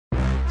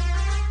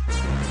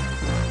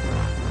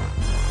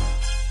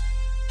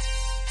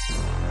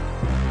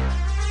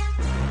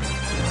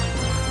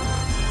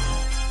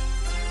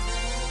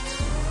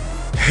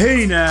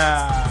Hey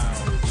now,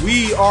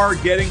 we are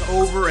getting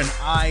over, and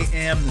I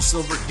am the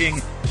Silver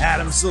King,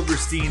 Adam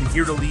Silverstein,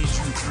 here to lead you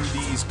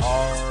through these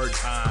hard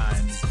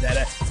times.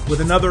 With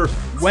another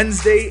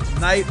Wednesday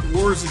Night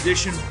Wars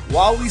edition,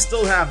 while we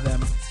still have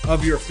them,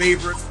 of your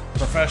favorite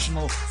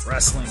professional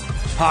wrestling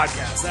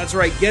podcast. That's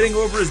right, Getting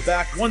Over is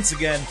back once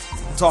again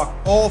to talk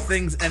all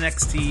things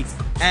NXT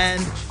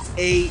and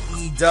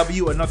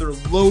AEW, another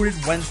loaded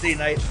Wednesday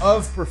night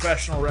of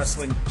professional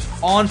wrestling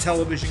on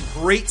television.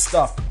 Great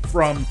stuff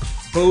from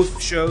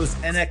both shows.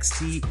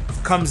 NXT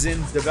comes in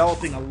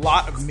developing a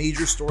lot of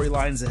major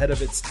storylines ahead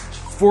of its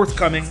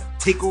forthcoming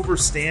TakeOver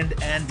Stand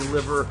and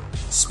Deliver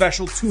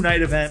special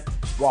two-night event,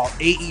 while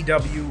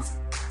AEW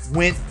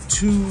went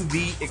to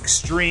the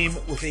extreme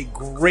with a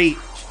great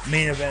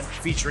main event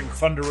featuring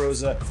Thunder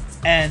Rosa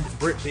and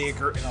Britt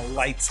Baker in a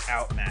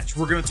lights-out match.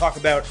 We're going to talk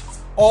about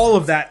all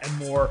of that and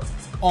more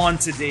on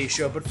today's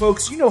show. But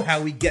folks, you know how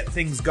we get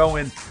things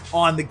going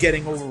on the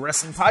Getting Over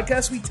Wrestling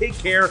podcast. We take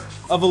care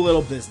of a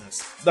little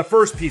business. The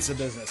first piece of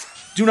business.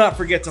 Do not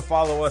forget to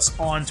follow us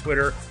on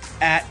Twitter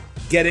at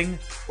Getting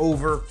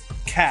Over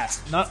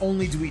Cast. Not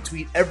only do we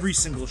tweet every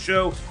single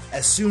show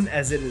as soon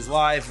as it is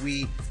live,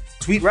 we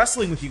tweet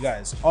wrestling with you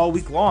guys all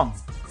week long.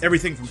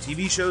 Everything from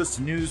TV shows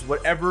to news,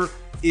 whatever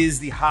is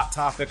the hot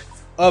topic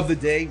of the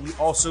day. We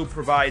also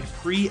provide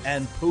pre-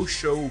 and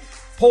post-show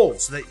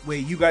polls, so that way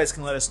you guys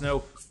can let us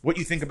know what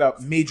you think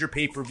about major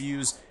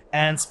pay-per-views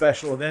and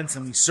special events,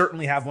 and we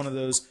certainly have one of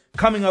those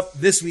coming up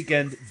this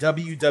weekend,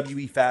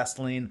 WWE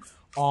Fastlane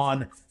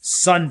on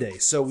Sunday.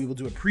 So we will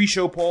do a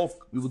pre-show poll,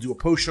 we will do a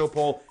post-show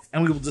poll,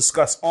 and we will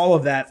discuss all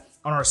of that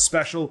on our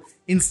special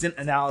instant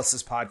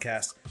analysis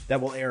podcast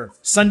that will air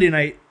Sunday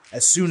night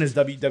as soon as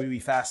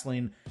WWE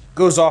Fastlane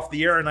goes off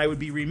the air. And I would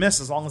be remiss,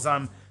 as long as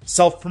I'm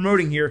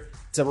self-promoting here,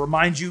 to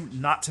remind you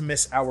not to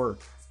miss our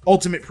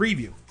ultimate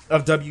preview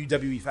of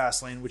WWE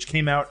Fastlane, which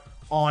came out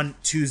on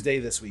Tuesday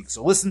this week.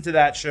 So listen to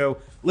that show,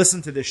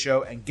 listen to this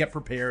show, and get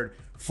prepared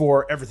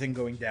for everything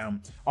going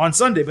down on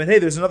Sunday. But hey,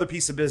 there's another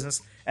piece of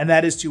business, and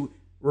that is to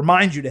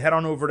remind you to head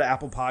on over to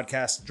Apple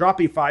Podcasts, drop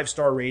a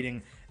 5-star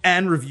rating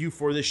and review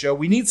for this show.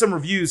 We need some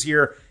reviews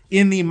here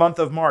in the month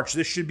of March.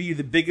 This should be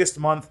the biggest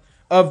month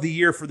of the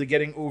year for the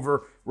Getting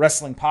Over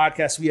Wrestling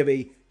podcast. We have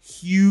a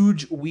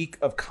huge week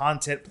of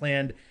content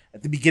planned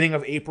at the beginning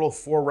of April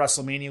for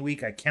WrestleMania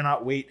week. I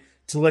cannot wait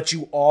to let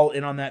you all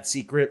in on that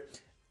secret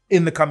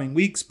in the coming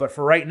weeks. But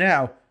for right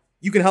now,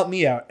 you can help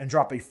me out and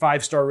drop a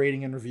 5-star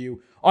rating and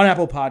review on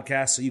Apple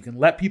Podcasts so you can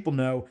let people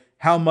know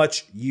how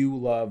much you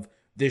love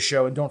this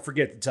show. And don't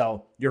forget to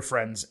tell your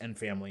friends and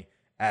family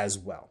as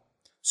well.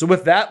 So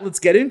with that, let's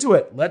get into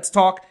it. Let's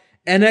talk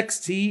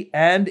NXT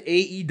and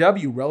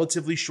AEW.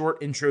 Relatively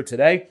short intro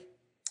today.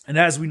 And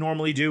as we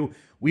normally do,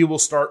 we will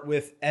start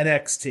with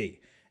NXT.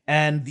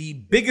 And the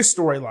biggest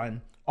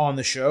storyline on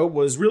the show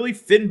was really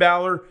Finn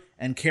Balor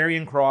and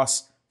Karrion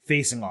Kross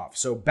facing off.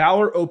 So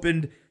Balor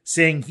opened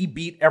saying he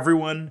beat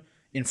everyone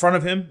in front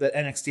of him that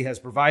NXT has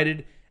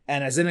provided.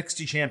 And as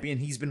NXT champion,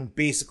 he's been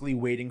basically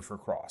waiting for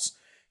Kross.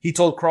 He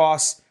told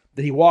Kross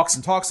that he walks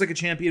and talks like a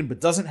champion, but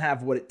doesn't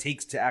have what it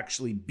takes to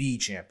actually be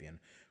champion.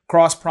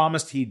 Kross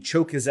promised he'd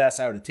choke his ass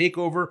out at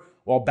TakeOver,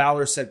 while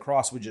Balor said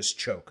Kross would just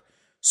choke.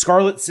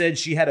 Scarlett said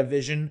she had a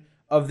vision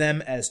of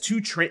them as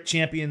two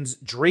champions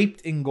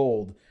draped in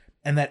gold,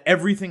 and that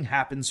everything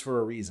happens for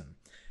a reason.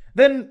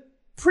 Then,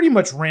 pretty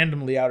much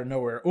randomly out of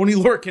nowhere, Oney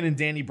Lorcan and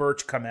Danny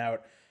Burch come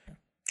out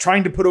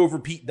trying to put over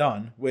Pete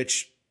Dunne,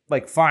 which,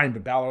 fine,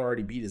 but Balor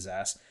already beat his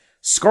ass.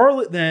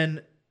 Scarlett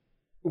then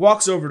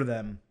walks over to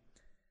them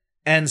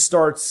and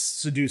starts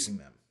seducing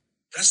them.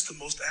 That's the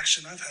most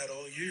action I've had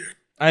all year.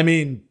 I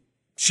mean,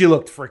 she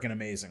looked freaking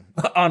amazing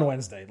on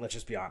Wednesday, let's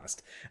just be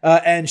honest.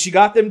 And she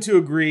got them to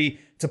agree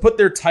to put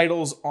their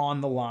titles on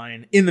the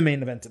line in the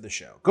main event of the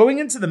show. Going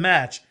into the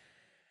match,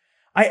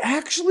 I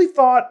actually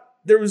thought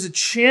there was a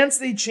chance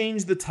they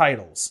changed the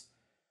titles,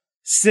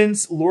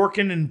 since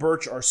Lorcan and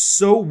Burch are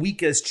so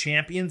weak as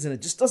champions, and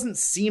it just doesn't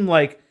seem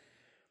like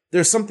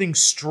there's something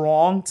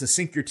strong to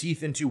sink your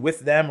teeth into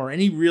with them, or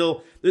any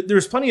real...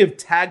 There's plenty of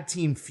tag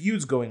team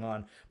feuds going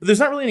on, but there's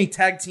not really any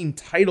tag team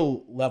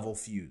title level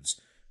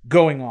feuds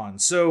going on.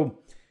 So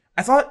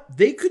I thought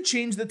they could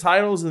change the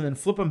titles and then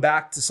flip them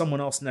back to someone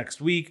else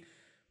next week.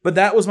 But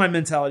that was my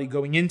mentality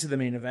going into the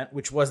main event,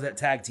 which was that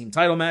tag team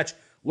title match.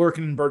 Lorcan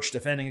and Burch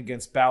defending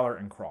against Balor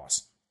and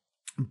Kross.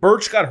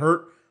 Burch got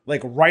hurt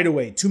right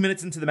away, 2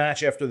 minutes into the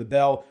match after the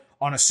bell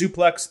on a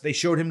suplex. They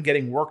showed him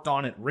getting worked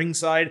on at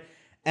ringside.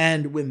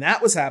 And when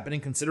that was happening,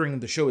 considering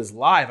the show is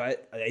live,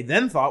 I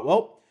then thought,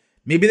 well,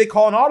 maybe they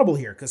call an audible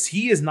here, because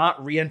he is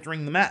not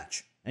re-entering the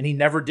match. And he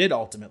never did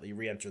ultimately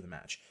re-enter the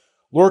match.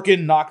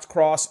 Lorcan knocked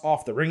Kross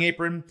off the ring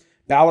apron.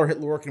 Balor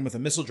hit Lorcan with a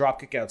missile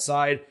dropkick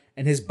outside,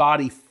 and his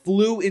body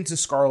flew into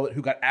Scarlett,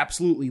 who got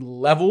absolutely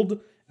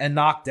leveled and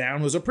knocked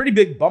down. It was a pretty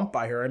big bump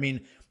by her. I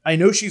mean, I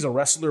know she's a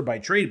wrestler by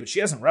trade, but she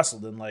hasn't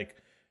wrestled in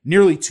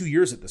nearly 2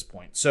 years at this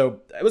point.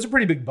 So it was a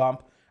pretty big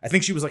bump. I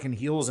think she was in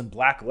heels and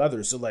black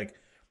leather. So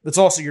it's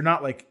also, you're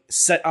not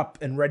set up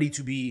and ready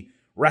to be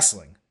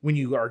wrestling when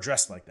you are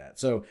dressed like that.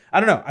 So I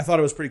don't know. I thought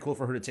it was pretty cool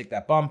for her to take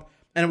that bump.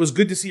 And it was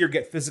good to see her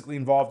get physically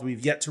involved.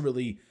 We've yet to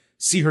really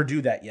see her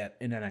do that yet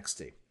in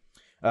NXT.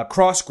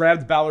 Cross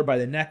grabbed Balor by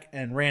the neck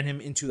and ran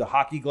him into the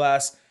hockey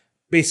glass,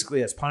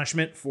 basically as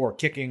punishment for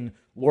kicking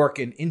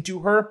Lorcan into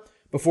her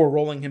before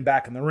rolling him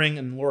back in the ring.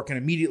 And Lorcan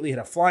immediately hit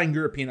a flying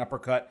European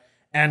uppercut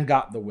and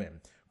got the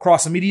win.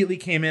 Cross immediately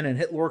came in and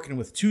hit Lorcan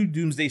with 2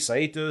 Doomsday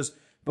Saitos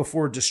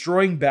before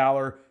destroying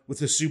Balor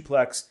with a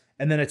suplex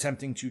and then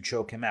attempting to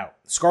choke him out.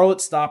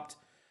 Scarlett stopped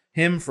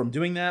him from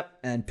doing that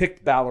and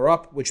picked Balor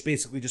up, which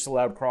basically just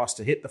allowed Cross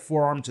to hit the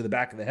forearm to the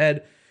back of the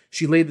head.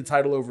 She laid the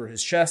title over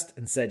his chest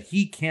and said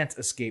he can't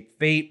escape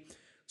fate.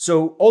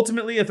 So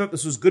ultimately, I thought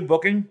this was good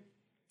booking,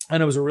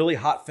 and it was a really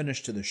hot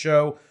finish to the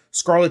show.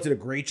 Scarlett did a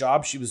great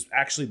job. She was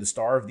actually the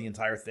star of the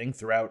entire thing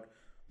throughout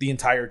the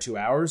entire 2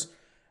 hours.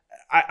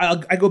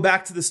 I go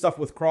back to the stuff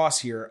with Cross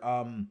here.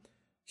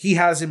 He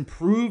has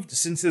improved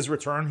since his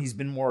return. He's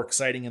been more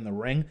exciting in the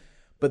ring.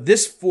 But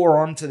this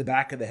forearm to the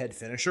back of the head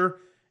finisher,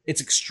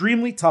 it's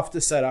extremely tough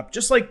to set up.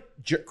 Just like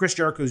Chris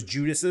Jericho's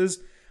Judas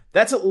is.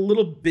 That's a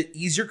little bit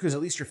easier because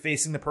at least you're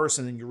facing the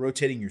person and you're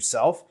rotating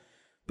yourself.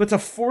 But to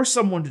force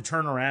someone to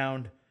turn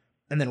around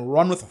and then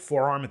run with a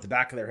forearm at the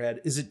back of their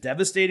head, is it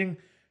devastating?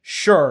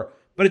 Sure.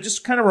 But it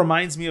just kind of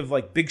reminds me of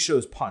like Big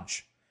Show's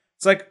punch.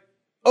 It's like,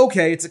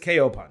 okay, it's a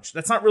KO punch.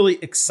 That's not really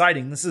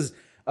exciting. This is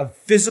a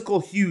physical,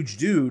 huge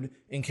dude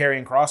in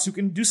Karrion Kross who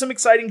can do some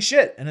exciting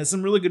shit and has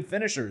some really good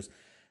finishers.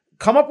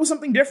 Come up with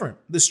something different.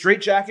 The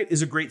straitjacket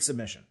is a great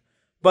submission,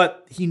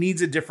 but he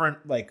needs a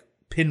different like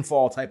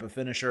pinfall type of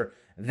finisher.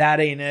 That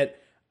ain't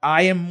it.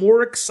 I am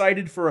more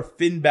excited for a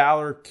Finn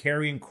Balor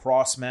Karrion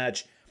Kross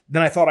match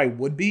than I thought I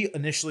would be.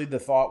 Initially, the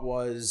thought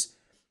was,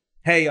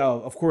 hey,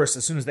 of course,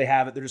 as soon as they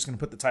have it, they're just going to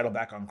put the title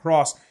back on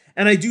Kross.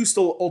 And I do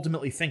still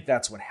ultimately think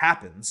that's what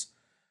happens.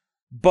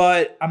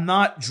 But I'm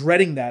not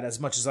dreading that as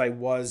much as I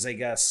was, I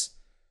guess,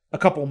 a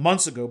couple of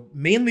months ago,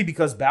 mainly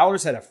because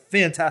Balor's had a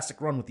fantastic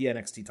run with the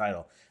NXT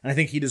title. And I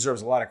think he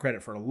deserves a lot of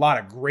credit for a lot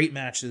of great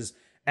matches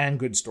and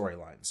good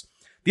storylines.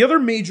 The other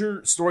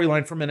major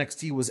storyline from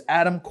NXT was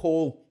Adam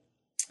Cole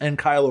and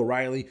Kyle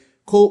O'Reilly.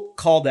 Cole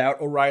called out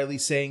O'Reilly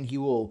saying he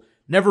will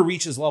never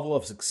reach his level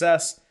of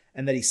success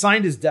and that he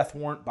signed his death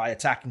warrant by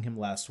attacking him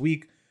last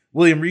week.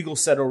 William Regal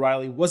said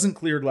O'Reilly wasn't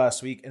cleared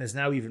last week and is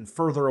now even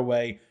further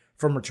away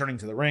from returning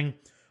to the ring.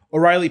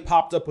 O'Reilly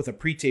popped up with a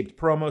pre-taped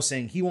promo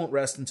saying he won't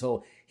rest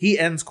until he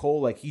ends Cole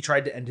like he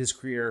tried to end his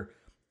career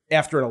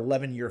after an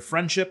 11-year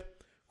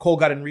friendship. Cole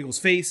got in Regal's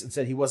face and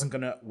said he wasn't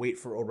going to wait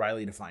for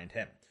O'Reilly to find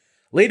him.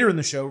 Later in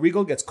the show,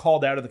 Regal gets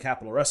called out of the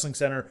Capitol Wrestling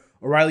Center.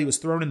 O'Reilly was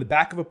thrown in the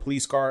back of a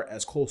police car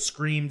as Cole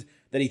screamed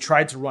that he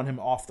tried to run him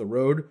off the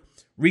road.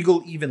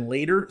 Regal even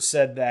later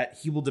said that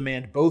he will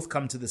demand both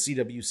come to the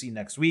CWC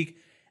next week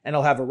and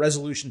he'll have a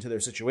resolution to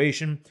their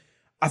situation.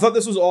 I thought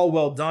this was all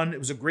well done. It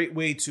was a great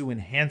way to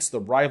enhance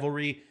the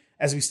rivalry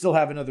as we still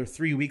have another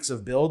 3 weeks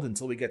of build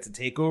until we get to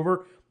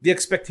TakeOver. The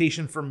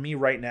expectation from me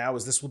right now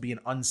is this will be an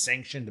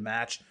unsanctioned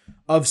match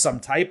of some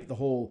type. The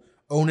whole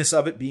onus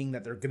of it being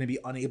that they're going to be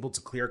unable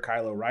to clear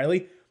Kyle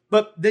O'Reilly.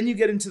 But then you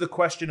get into the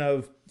question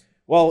of,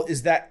 well,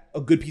 is that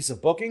a good piece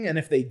of booking? And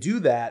if they do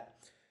that,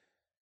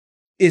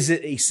 is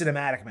it a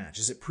cinematic match?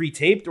 Is it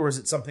pre-taped or is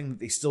it something that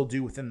they still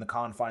do within the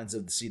confines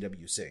of the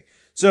CWC?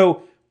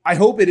 So I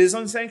hope it is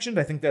unsanctioned.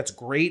 I think that's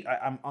great.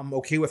 I'm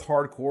okay with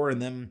hardcore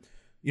and them,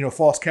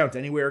 False Count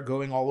Anywhere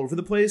going all over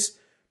the place.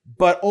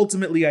 But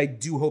ultimately, I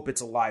do hope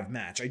it's a live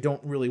match. I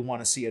don't really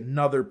want to see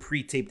another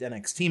pre-taped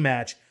NXT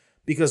match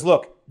because,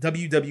 look,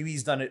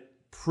 WWE's done it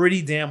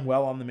pretty damn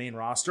well on the main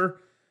roster.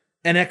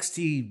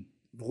 NXT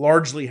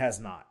largely has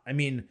not. I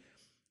mean,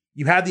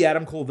 you had the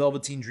Adam Cole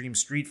Velveteen Dream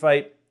street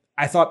fight.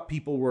 I thought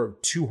people were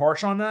too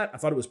harsh on that. I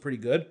thought it was pretty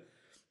good.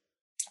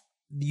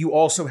 You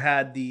also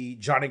had the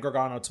Johnny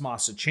Gargano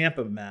Tommaso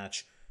Ciampa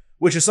match,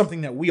 which is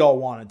something that we all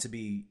wanted to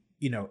be,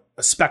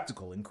 a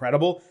spectacle,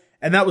 incredible.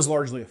 And that was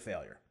largely a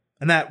failure.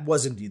 And that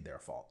was indeed their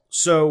fault.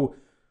 So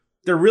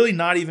they're really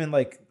not even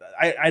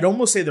I'd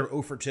almost say they're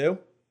 0 for 2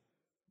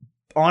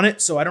 on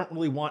it. So I don't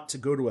really want to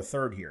go to a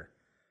third here.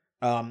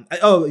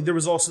 There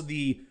was also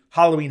the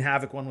Halloween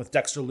Havoc one with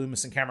Dexter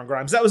Lumis and Cameron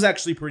Grimes. That was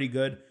actually pretty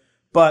good,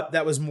 but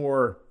that was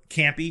more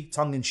campy,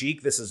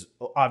 tongue-in-cheek. This is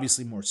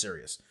obviously more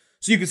serious.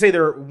 So you could say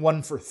they're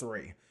 1 for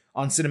 3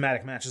 on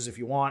cinematic matches if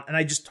you want. And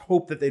I just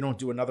hope that they don't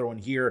do another one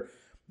here.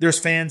 There's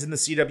fans in the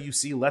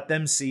CWC. Let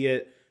them see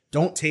it.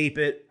 Don't tape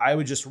it. I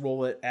would just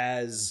roll it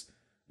as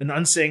an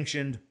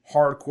unsanctioned,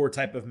 hardcore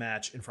type of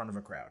match in front of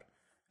a crowd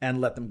and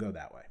let them go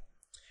that way.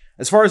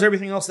 As far as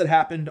everything else that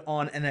happened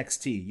on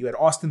NXT, you had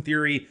Austin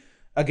Theory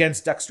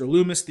against Dexter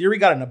Lumis. Theory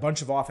got in a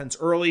bunch of offense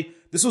early.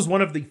 This was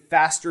one of the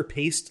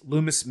faster-paced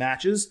Lumis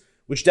matches,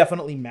 which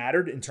definitely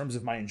mattered in terms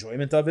of my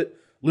enjoyment of it.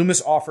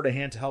 Lumis offered a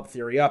hand to help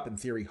Theory up, and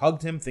Theory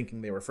hugged him,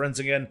 thinking they were friends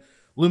again.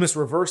 Lumis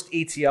reversed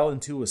ATL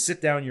into a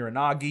sit-down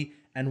Uranagi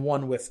and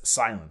won with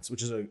silence,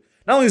 which is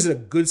not only is it a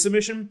good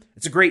submission,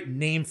 it's a great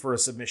name for a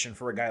submission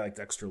for a guy like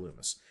Dexter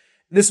Lumis.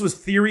 This was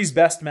Theory's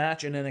best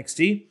match in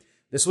NXT.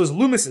 This was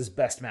Lumis's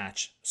best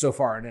match so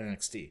far in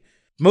NXT.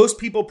 Most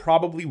people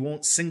probably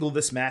won't single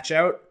this match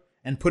out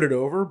and put it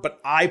over, but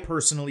I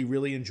personally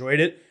really enjoyed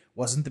it.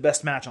 Wasn't the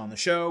best match on the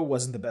show,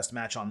 wasn't the best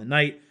match on the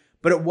night,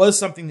 but it was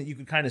something that you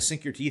could kind of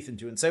sink your teeth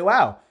into and say,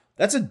 wow,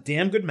 that's a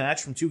damn good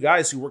match from two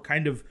guys who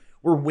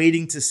were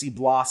waiting to see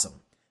blossom.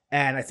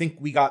 And I think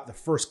we got the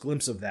first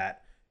glimpse of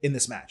that in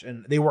this match.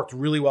 And they worked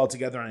really well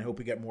together, and I hope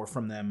we get more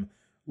from them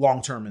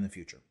long-term in the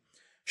future.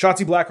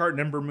 Shotzi Blackheart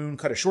and Ember Moon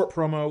cut a short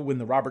promo when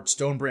the Robert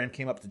Stone brand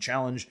came up to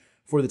challenge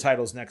for the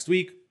titles next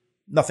week.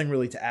 Nothing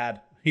really to add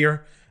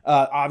here.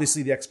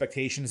 Obviously, the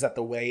expectation is that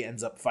the Way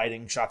ends up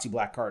fighting Shotzi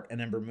Blackheart and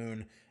Ember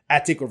Moon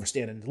at TakeOver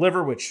Stand and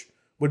Deliver, which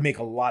would make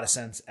a lot of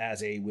sense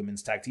as a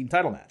women's tag team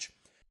title match.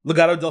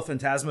 Legado del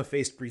Fantasma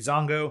faced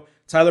Breezango.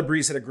 Tyler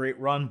Breeze had a great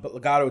run, but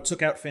Legado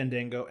took out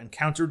Fandango and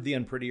countered the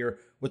Unprettier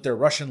with their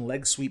Russian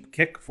leg sweep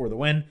kick for the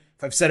win.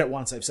 If I've said it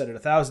once, I've said it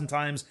 1,000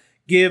 times.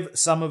 Give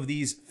some of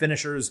these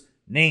finishers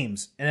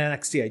names. In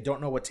NXT, I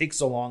don't know what takes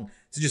so long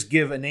to just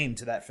give a name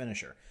to that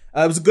finisher.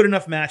 It was a good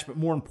enough match, but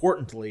more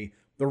importantly,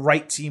 the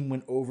right team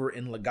went over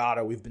in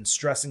Legado. We've been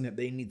stressing that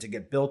they need to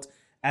get built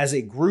as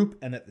a group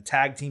and that the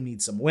tag team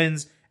needs some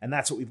wins, and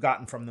that's what we've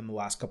gotten from them the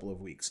last couple of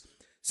weeks.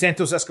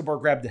 Santos Escobar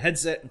grabbed the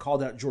headset and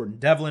called out Jordan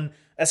Devlin.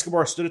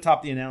 Escobar stood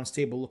atop the announce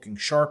table looking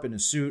sharp in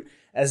his suit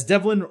as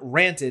Devlin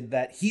ranted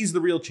that he's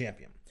the real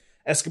champion.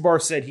 Escobar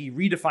said he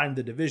redefined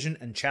the division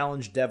and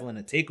challenged Devlin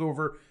at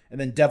TakeOver, and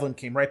then Devlin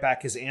came right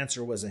back. His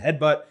answer was a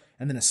headbutt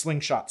and then a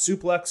slingshot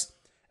suplex.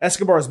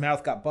 Escobar's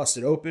mouth got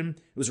busted open.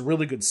 It was a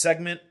really good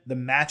segment. The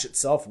match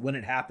itself, when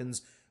it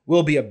happens,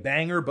 will be a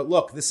banger. But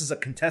look, this is a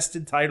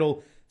contested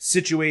title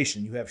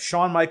situation. You have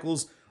Shawn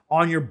Michaels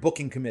on your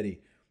booking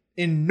committee.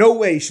 In no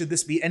way should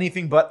this be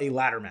anything but a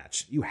ladder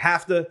match. You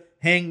have to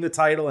hang the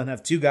title and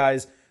have two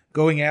guys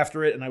going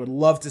after it, and I would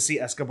love to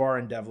see Escobar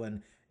and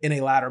Devlin in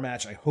a ladder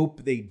match. I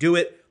hope they do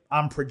it.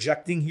 I'm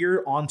projecting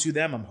here onto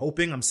them.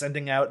 I'm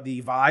sending out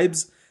the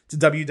vibes to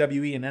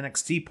WWE and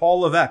NXT. Paul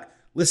Levesque,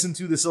 listen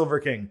to the Silver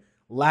King.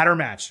 Ladder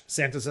match,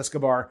 Santos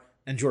Escobar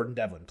and Jordan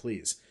Devlin,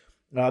 please.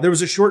 There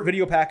was a short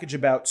video package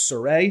about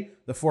Sarray,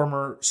 the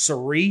former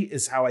Sari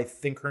is how I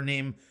think her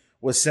name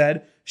was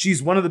said.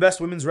 She's one of the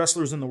best women's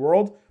wrestlers in the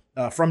world.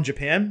 From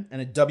Japan,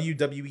 and a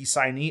WWE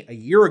signee a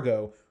year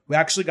ago who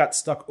actually got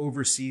stuck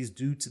overseas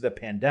due to the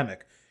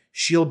pandemic.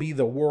 She'll be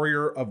the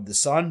Warrior of the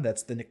Sun.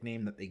 That's the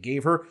nickname that they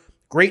gave her.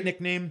 Great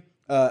nickname.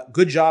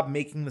 Good job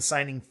making the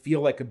signing feel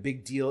like a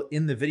big deal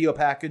in the video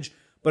package.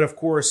 But of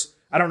course,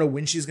 I don't know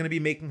when she's going to be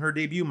making her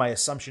debut. My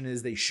assumption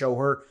is they show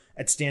her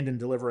at Stand and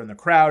Deliver in the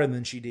crowd, and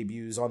then she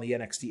debuts on the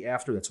NXT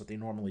after. That's what they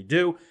normally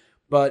do.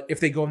 But if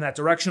they go in that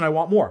direction, I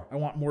want more. I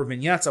want more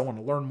vignettes. I want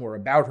to learn more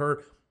about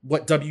her.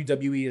 What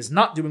WWE is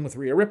not doing with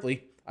Rhea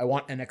Ripley, I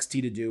want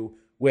NXT to do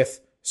with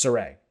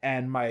Sarray.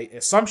 And my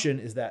assumption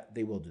is that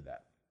they will do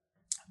that.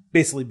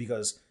 Basically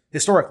because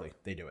historically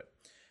they do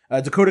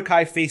it. Dakota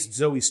Kai faced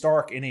Zoe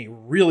Stark in a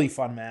really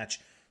fun match.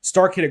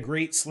 Stark hit a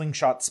great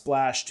slingshot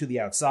splash to the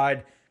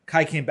outside.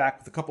 Kai came back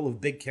with a couple of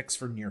big kicks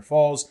for near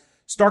falls.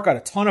 Stark got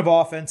a ton of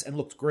offense and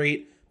looked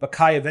great, but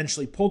Kai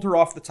eventually pulled her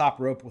off the top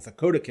rope with a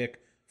coda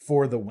kick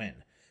for the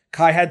win.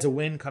 Kai had to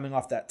win coming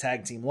off that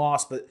tag team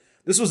loss, but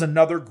this was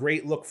another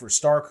great look for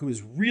Stark, who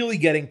is really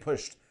getting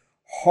pushed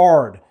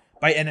hard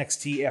by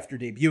NXT after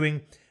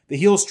debuting. The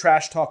heels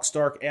trash talk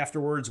Stark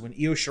afterwards when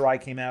Io Shirai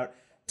came out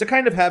to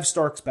kind of have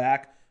Stark's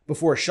back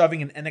before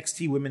shoving an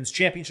NXT Women's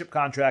Championship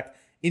contract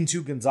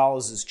into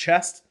Gonzalez's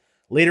chest.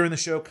 Later in the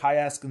show, Kai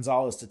asked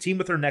Gonzalez to team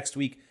with her next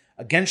week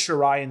against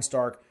Shirai and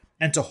Stark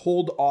and to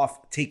hold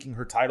off taking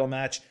her title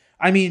match.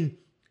 I mean,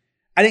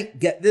 I didn't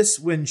get this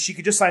when she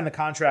could just sign the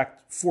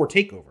contract for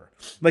TakeOver.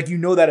 Like, you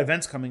know that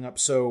event's coming up,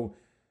 so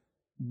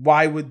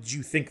why would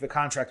you think the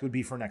contract would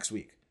be for next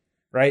week,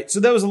 right? So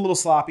that was a little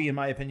sloppy in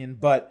my opinion,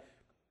 but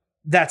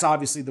that's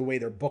obviously the way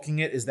they're booking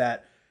it, is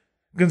that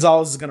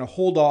Gonzalez is going to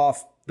hold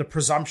off. The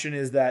presumption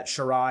is that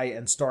Shirai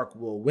and Stark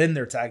will win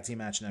their tag team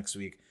match next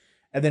week,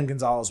 and then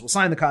Gonzalez will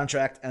sign the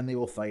contract and they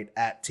will fight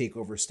at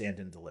TakeOver Stand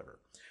and Deliver.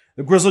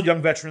 The Grizzled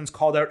Young Veterans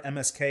called out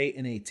MSK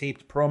in a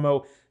taped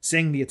promo,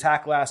 saying the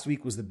attack last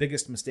week was the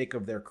biggest mistake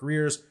of their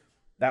careers.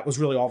 That was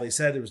really all they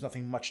said. There was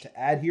nothing much to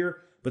add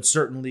here, but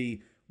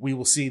certainly we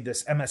will see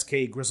this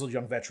MSK Grizzled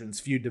Young Veterans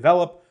feud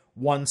develop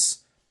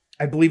once,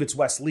 I believe it's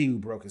Wes Lee who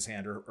broke his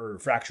hand or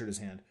fractured his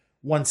hand,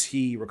 once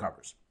he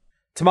recovers.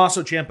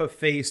 Tommaso Ciampa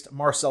faced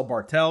Marcel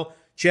Bartel.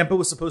 Ciampa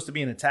was supposed to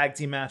be in a tag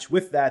team match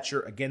with Thatcher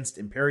against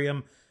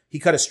Imperium. He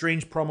cut a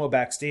strange promo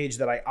backstage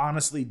that I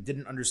honestly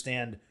didn't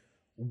understand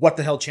what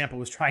the hell Ciampa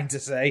was trying to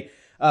say.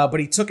 But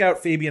he took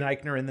out Fabian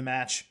Eichner in the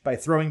match by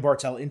throwing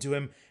Bartel into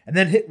him and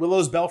then hit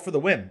Willow's bell for the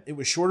win. It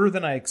was shorter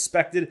than I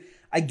expected.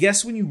 I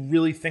guess when you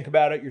really think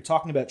about it, you're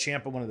talking about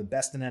Ciampa, one of the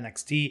best in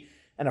NXT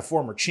and a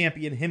former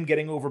champion. Him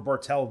getting over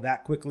Bartel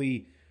that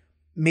quickly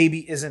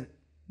maybe isn't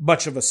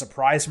much of a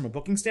surprise from a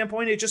booking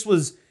standpoint. It just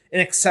was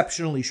an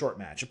exceptionally short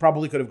match. It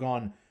probably could have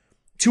gone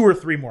 2 or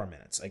 3 more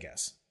minutes, I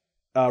guess.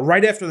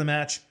 Right after the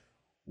match,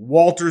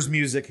 Walter's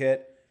music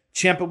hit.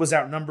 Ciampa was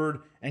outnumbered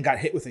and got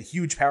hit with a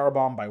huge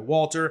powerbomb by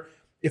Walter.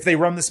 If they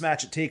run this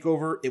match at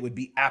TakeOver, it would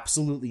be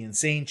absolutely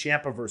insane.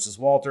 Ciampa versus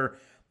Walter.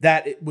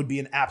 that it would be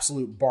an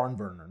absolute barn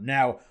burner.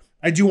 Now,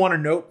 I do want to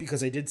note,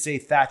 because I did say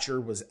Thatcher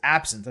was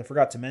absent, I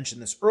forgot to mention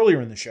this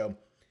earlier in the show,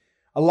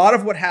 a lot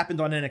of what happened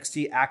on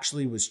NXT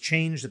actually was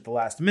changed at the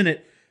last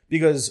minute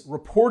because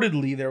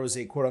reportedly there was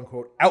a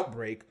quote-unquote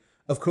outbreak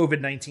of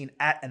COVID-19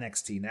 at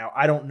NXT. Now,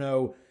 I don't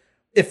know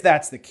if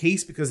that's the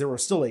case because there were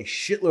still a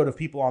shitload of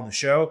people on the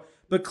show,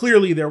 but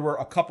clearly there were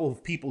a couple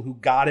of people who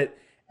got it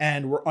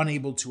and were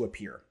unable to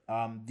appear.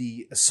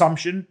 The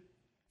assumption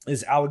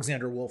is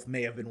Alexander Wolf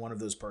may have been one of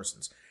those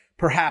persons.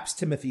 Perhaps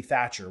Timothy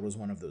Thatcher was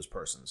one of those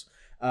persons.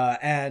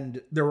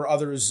 And there were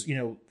others,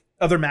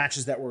 other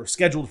matches that were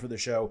scheduled for the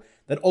show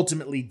that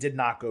ultimately did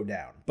not go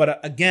down.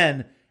 But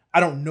again, I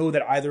don't know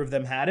that either of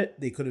them had it.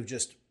 They could have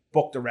just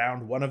booked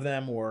around one of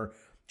them or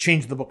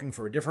changed the booking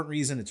for a different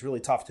reason. It's really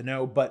tough to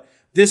know. But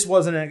this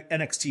was an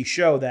NXT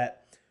show that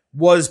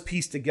was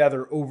pieced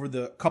together over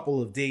the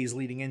couple of days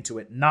leading into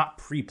it, not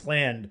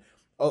pre-planned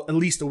at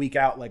least a week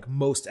out like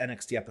most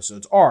NXT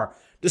episodes are.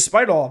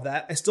 Despite all of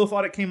that, I still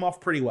thought it came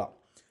off pretty well.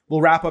 We'll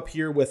wrap up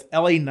here with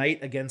LA Knight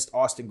against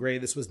Austin Gray.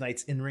 This was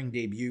Knight's in-ring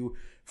debut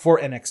for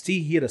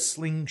NXT. He had a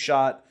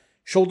slingshot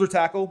shoulder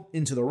tackle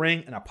into the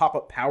ring and a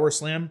pop-up power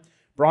slam.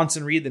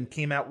 Bronson Reed then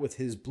came out with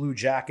his blue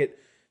jacket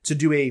to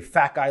do a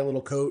fat guy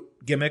little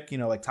coat gimmick,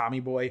 like Tommy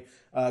Boy.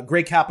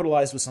 Gray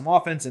capitalized with some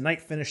offense, and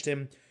Knight finished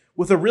him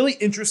with a really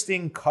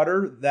interesting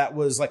cutter that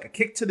was like a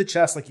kick to the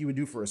chest like you would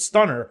do for a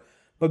stunner,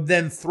 but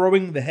then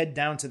throwing the head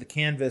down to the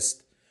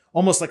canvas,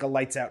 almost like a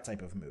lights out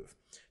type of move.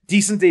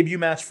 Decent debut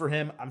match for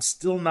him. I'm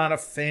still not a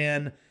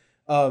fan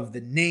of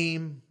the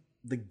name.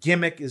 The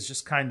gimmick is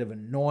just kind of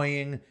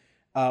annoying.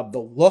 The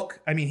look,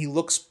 he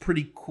looks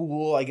pretty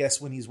cool, I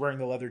guess, when he's wearing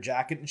the leather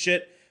jacket and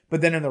shit.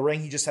 But then in the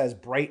ring, he just has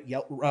bright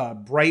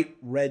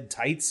red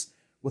tights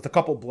with a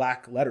couple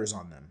black letters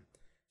on them.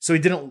 So he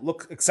didn't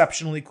look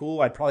exceptionally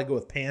cool. I'd probably go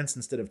with pants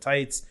instead of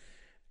tights.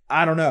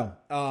 I don't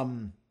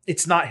know.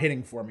 It's not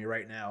hitting for me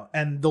right now.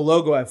 And the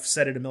logo, I've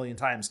said it a million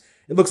times,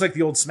 it looks like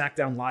the old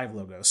SmackDown Live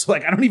logo. So I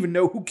don't even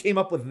know who came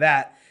up with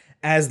that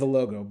as the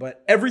logo.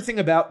 But everything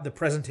about the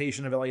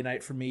presentation of LA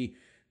Knight for me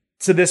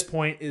to this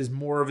point is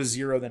more of a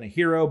zero than a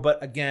hero.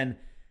 But again,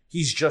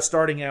 he's just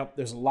starting out.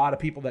 There's a lot of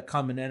people that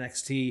come in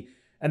NXT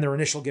and their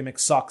initial gimmick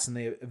sucks and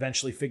they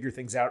eventually figure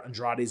things out.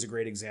 Andrade is a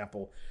great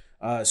example.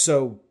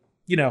 So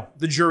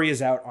the jury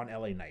is out on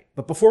LA Knight.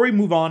 But before we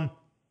move on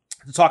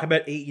to talk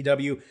about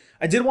AEW,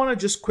 I did want to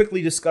just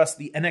quickly discuss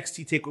the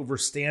NXT TakeOver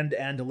Stand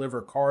and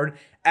Deliver card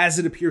as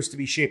it appears to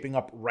be shaping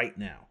up right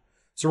now.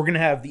 So we're going to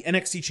have the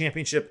NXT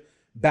Championship,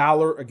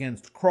 Balor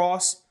against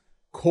Cross,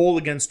 Cole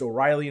against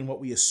O'Reilly in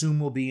what we assume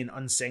will be an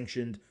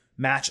unsanctioned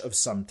match of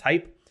some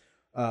type,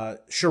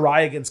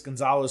 Shirai against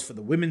Gonzalez for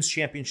the Women's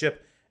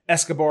Championship,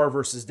 Escobar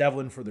versus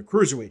Devlin for the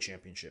Cruiserweight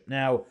Championship.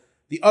 Now,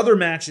 the other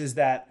matches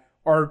that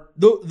are,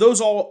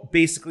 those all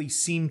basically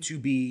seem to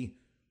be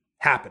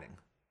happening.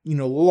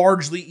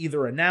 Largely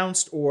either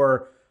announced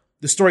or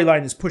the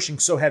storyline is pushing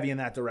so heavy in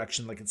that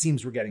direction, like it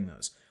seems we're getting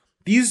those.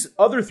 These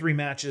other three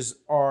matches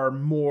are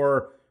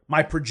more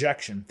my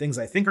projection, things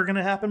I think are going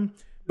to happen,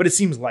 but it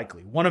seems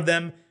likely. One of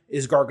them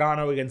is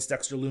Gargano against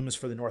Dexter Lumis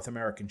for the North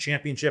American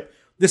Championship.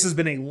 This has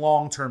been a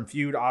long-term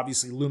feud.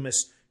 Obviously,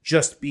 Lumis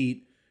just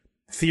beat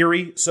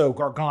Theory, so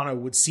Gargano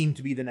would seem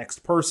to be the next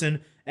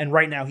person, and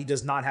right now he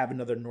does not have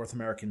another North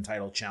American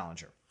title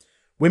challenger.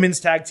 Women's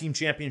Tag Team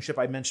Championship,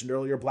 I mentioned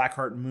earlier,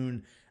 Blackheart and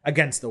Moon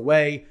against The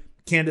Way.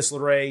 Candice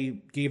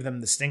LeRae gave them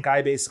the stink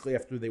eye basically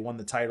after they won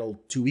the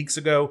title 2 weeks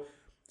ago.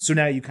 So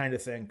now you kind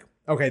of think,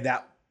 okay,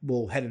 that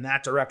will head in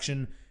that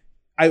direction.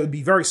 I would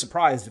be very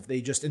surprised if they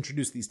just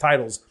introduce these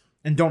titles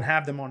and don't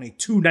have them on a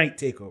 2-night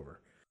takeover.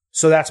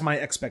 So that's my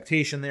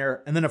expectation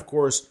there. And then, of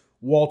course,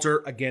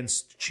 Walter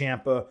against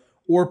Ciampa,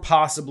 or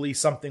possibly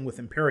something with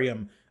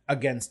Imperium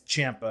against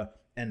Ciampa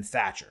and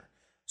Thatcher.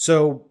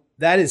 So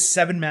that is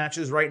 7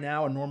 matches right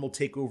now. A normal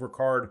takeover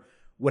card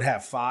would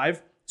have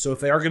 5. So if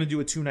they are going to do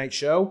a 2-night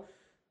show,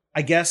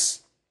 I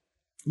guess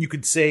you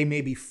could say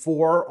maybe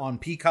 4 on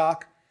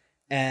Peacock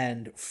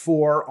and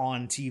 4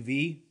 on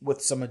TV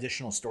with some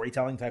additional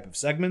storytelling type of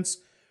segments.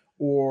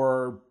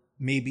 Or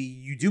maybe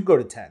you do go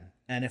to 10.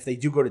 And if they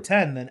do go to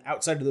 10, then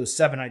outside of those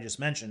 7 I just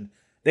mentioned,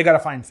 they got to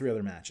find 3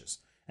 other matches.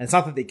 And it's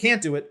not that they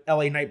can't do it.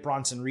 LA Knight,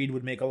 Bronson Reed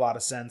would make a lot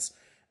of sense.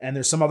 And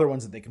there's some other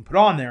ones that they can put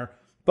on there.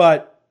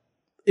 But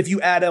if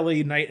you add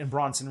LA Knight and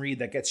Bronson Reed,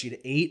 that gets you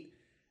to 8.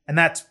 And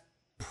that's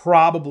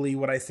probably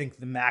what I think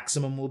the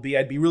maximum will be.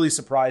 I'd be really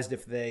surprised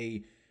if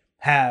they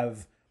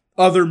have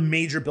other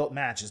major built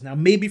matches. Now,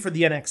 maybe for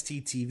the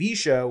NXT TV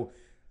show,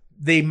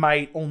 they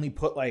might only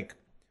put like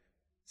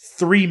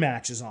 3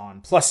 matches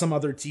on, plus some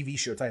other TV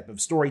show type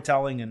of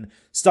storytelling and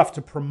stuff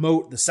to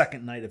promote the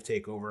second night of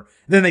TakeOver.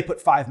 And then they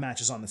put 5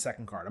 matches on the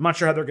second card. I'm not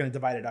sure how they're going to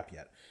divide it up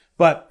yet.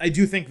 But I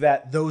do think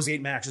that those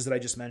 8 matches that I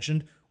just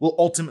mentioned will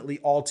ultimately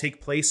all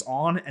take place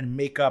on and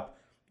make up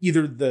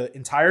either the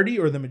entirety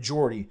or the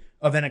majority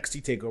of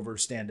NXT TakeOver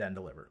Stand and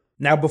Deliver.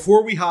 Now,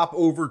 before we hop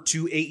over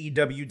to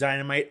AEW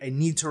Dynamite, I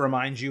need to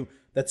remind you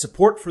that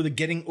support for the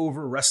Getting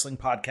Over Wrestling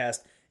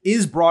podcast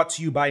is brought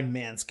to you by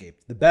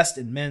Manscaped, the best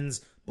in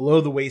men's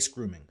below-the-waist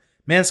grooming.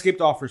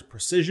 Manscaped offers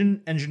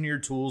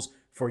precision-engineered tools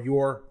for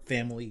your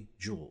family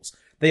jewels.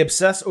 They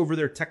obsess over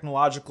their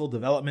technological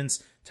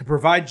developments to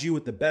provide you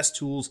with the best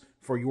tools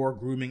for your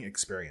grooming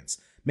experience.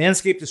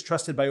 Manscaped is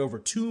trusted by over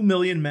 2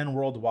 million men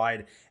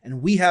worldwide,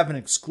 and we have an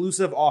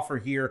exclusive offer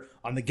here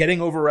on the Getting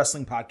Over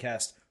Wrestling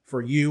podcast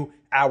for you,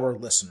 our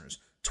listeners.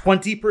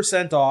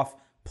 20% off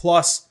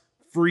plus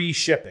free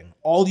shipping.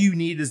 All you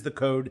need is the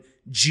code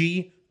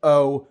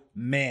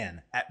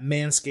GOMAN at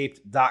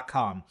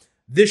manscaped.com.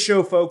 This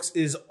show, folks,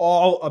 is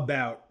all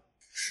about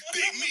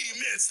Big meaty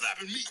man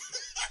slapping me.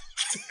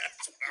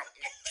 That's what I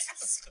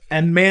want.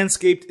 And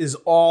Manscaped is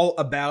all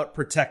about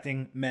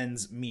protecting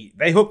men's meat.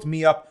 They hooked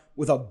me up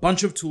with a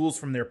bunch of tools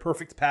from their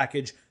Perfect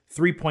Package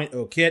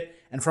 3.0 kit.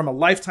 And from a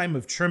lifetime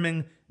of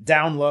trimming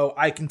down low,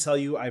 I can tell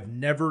you I've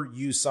never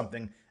used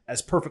something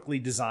as perfectly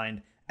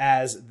designed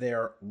as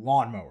their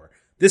lawnmower.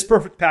 This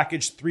Perfect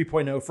Package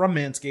 3.0 from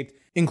Manscaped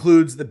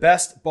includes the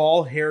best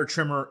ball hair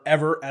trimmer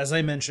ever, as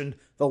I mentioned,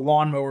 the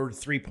Lawnmower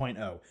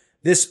 3.0.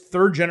 This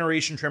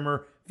third-generation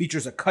trimmer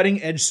features a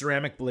cutting-edge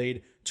ceramic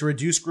blade to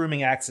reduce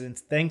grooming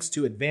accidents thanks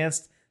to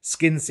advanced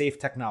skin-safe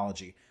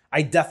technology.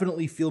 I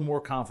definitely feel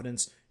more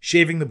confidence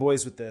shaving the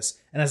boys with this,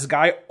 and as a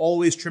guy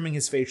always trimming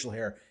his facial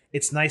hair,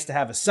 it's nice to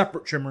have a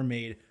separate trimmer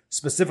made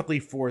specifically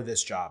for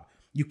this job.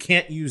 You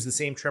can't use the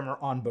same trimmer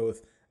on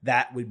both.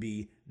 That would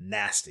be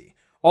nasty.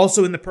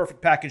 Also in the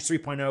Perfect Package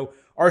 3.0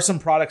 are some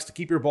products to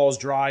keep your balls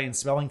dry and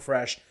smelling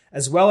fresh,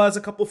 as well as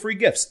a couple free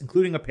gifts,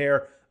 including a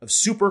pair of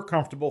super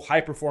comfortable,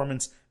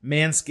 high-performance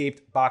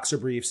Manscaped boxer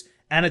briefs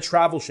and a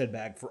travel shed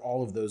bag for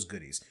all of those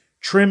goodies.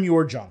 Trim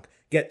your junk.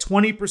 Get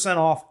 20%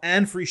 off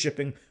and free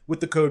shipping with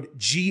the code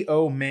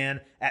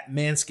GOMAN at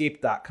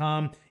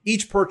manscaped.com.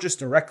 Each purchase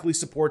directly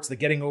supports the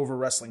Getting Over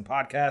Wrestling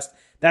podcast.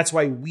 That's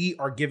why we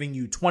are giving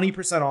you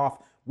 20% off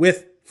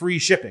with free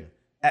shipping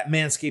at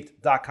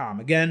manscaped.com.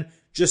 Again,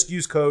 just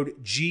use code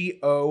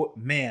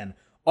GOMAN.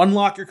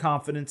 Unlock your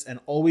confidence and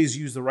always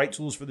use the right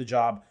tools for the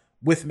job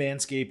with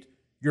Manscaped.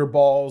 Your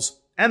balls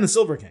and the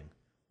Silver King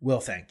will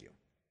thank you.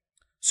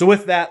 So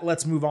with that,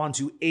 let's move on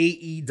to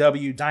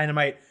AEW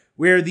Dynamite,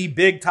 where the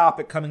big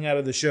topic coming out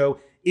of the show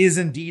is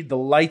indeed the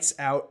lights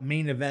out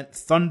main event,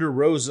 Thunder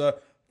Rosa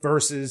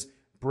versus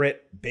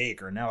Britt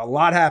Baker. Now, a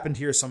lot happened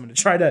here, so I'm going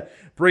to try to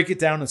break it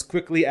down as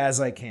quickly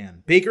as I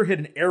can. Baker hit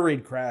an air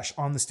raid crash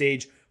on the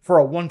stage for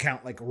a 1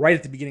 count, like right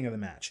at the beginning of the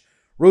match.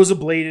 Rosa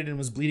bladed and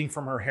was bleeding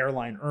from her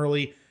hairline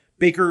early.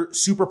 Baker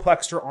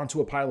superplexed her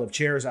onto a pile of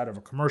chairs out of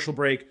a commercial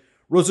break.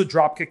 Rosa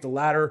dropkicked a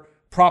ladder,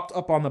 propped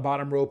up on the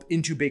bottom rope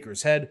into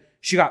Baker's head.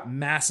 She got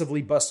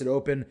massively busted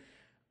open.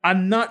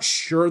 I'm not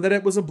sure that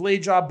it was a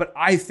blade job, but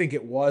I think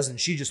it was, and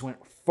she just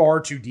went far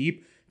too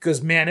deep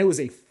because, man, it was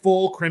a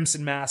full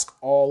crimson mask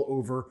all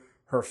over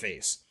her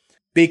face.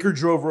 Baker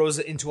drove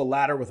Rosa into a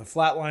ladder with a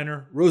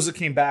flatliner. Rosa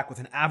came back with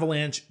an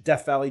avalanche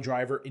Death Valley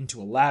driver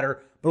into a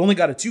ladder, but only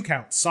got a 2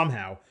 count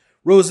somehow.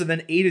 Rosa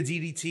then ate a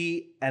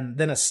DDT and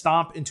then a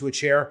stomp into a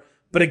chair,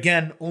 but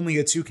again, only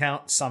a 2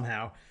 count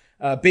somehow.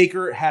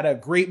 Baker had a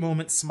great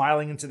moment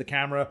smiling into the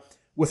camera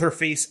with her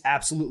face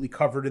absolutely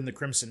covered in the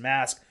crimson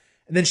mask,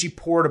 and then she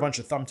poured a bunch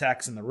of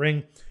thumbtacks in the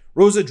ring.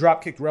 Rosa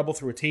dropkicked Rebel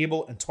through a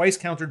table and twice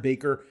countered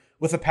Baker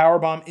with a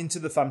powerbomb into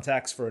the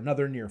thumbtacks for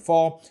another near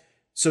fall.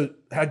 So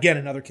again,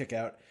 another kick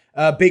out.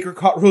 Baker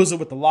caught Rosa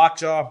with the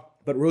lockjaw,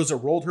 but Rosa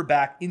rolled her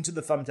back into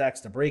the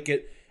thumbtacks to break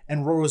it,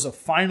 and Rosa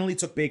finally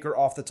took Baker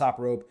off the top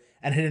rope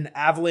and hit an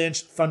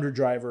avalanche thunder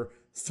driver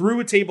through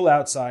a table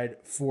outside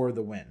for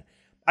the win.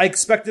 I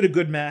expected a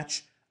good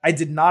match. I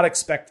did not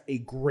expect a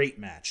great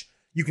match.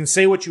 You can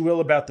say what you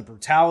will about the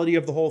brutality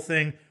of the whole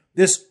thing.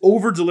 This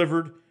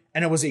over-delivered,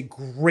 and it was a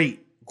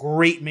great,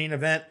 great main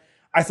event.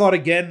 I thought,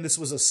 again, this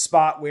was a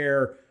spot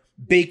where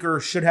Baker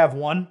should have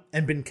won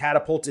and been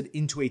catapulted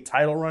into a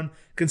title run,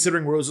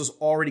 considering Rosa's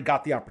already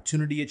got the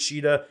opportunity at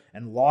Shida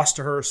and lost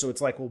to her. So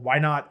it's like, well, why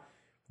not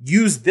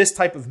use this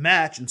type of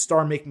match and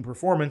star-making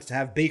performance to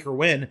have Baker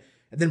win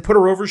and then put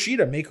her over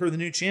Shida, make her the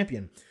new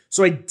champion.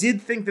 So I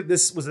did think that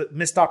this was a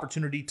missed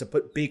opportunity to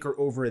put Baker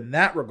over in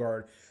that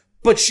regard,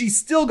 but she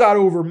still got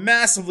over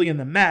massively in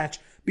the match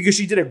because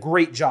she did a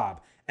great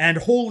job. And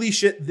holy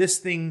shit, this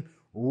thing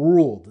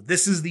ruled.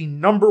 This is the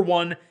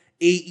 #1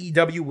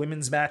 AEW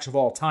women's match of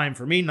all time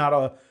for me. Not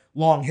a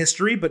long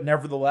history, but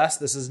nevertheless,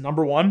 this is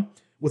 #1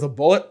 with a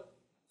bullet.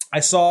 I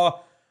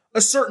saw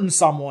a certain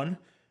someone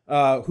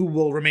who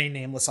will remain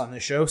nameless on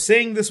this show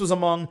saying this was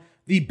among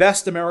the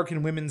best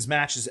American women's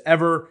matches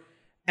ever.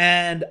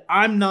 And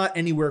I'm not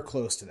anywhere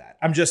close to that.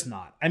 I'm just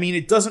not. I mean,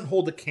 it doesn't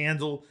hold a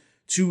candle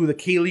to the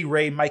Kaylee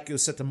Ray Meiko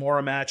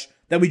Satomura match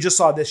that we just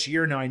saw this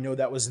year. Now, I know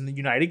that was in the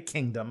United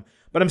Kingdom,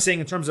 but I'm saying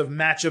in terms of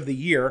match of the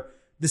year,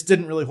 this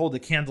didn't really hold a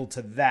candle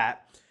to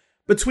that.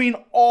 Between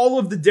all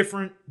of the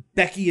different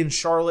Becky and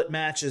Charlotte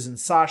matches and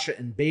Sasha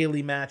and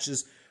Bayley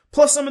matches,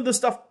 plus some of the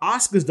stuff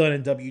Asuka's done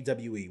in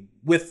WWE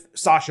with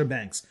Sasha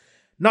Banks,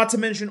 not to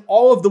mention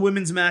all of the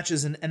women's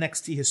matches in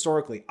NXT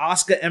historically,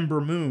 Asuka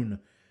Ember Moon,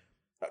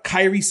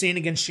 Kairi Sane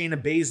against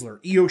Shayna Baszler,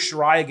 Io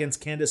Shirai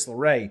against Candice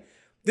LeRae.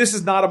 This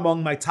is not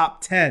among my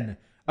top 10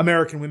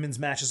 American women's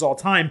matches all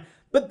time.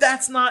 but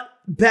that's not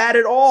bad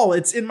at all.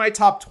 It's in my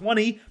top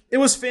 20. It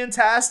was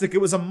fantastic.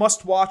 It was a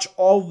must-watch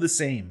all the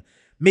same.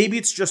 Maybe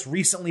it's just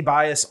recently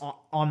biased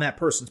on that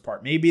person's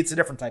part. Maybe it's a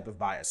different type of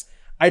bias.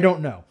 I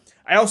don't know.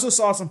 I also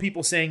saw some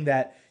people saying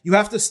that you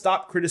have to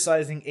stop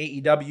criticizing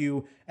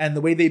AEW and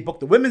the way they booked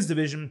the women's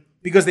division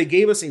because they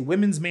gave us a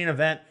women's main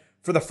event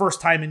for the first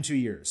time in 2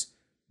 years.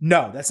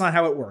 No, that's not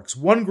how it works.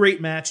 One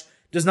great match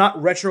does not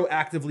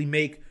retroactively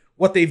make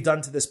what they've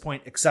done to this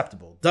point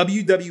acceptable.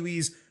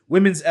 WWE's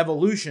Women's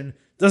Evolution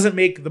doesn't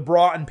make the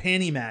bra and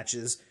panty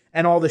matches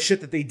and all the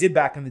shit that they did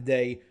back in the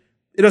day.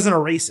 It doesn't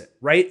erase it,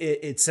 right?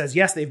 It says,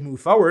 yes, they've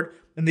moved forward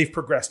and they've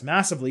progressed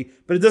massively,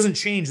 but it doesn't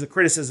change the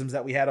criticisms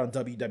that we had on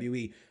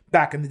WWE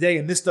back in the day.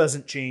 And this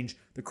doesn't change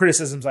the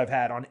criticisms I've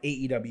had on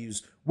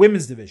AEW's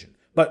women's division.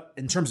 But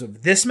in terms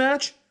of this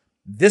match,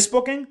 this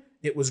booking,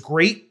 it was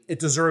great. It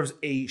deserves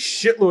a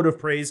shitload of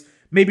praise.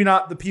 Maybe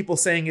not the people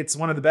saying it's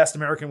one of the best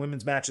American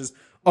women's matches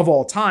of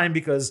all time,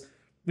 because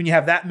when you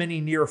have that many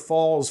near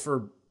falls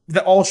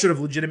that all should have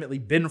legitimately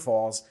been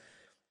falls,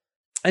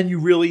 and you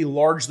really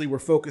largely were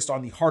focused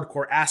on the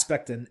hardcore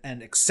aspect and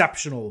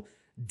exceptional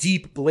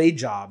deep blade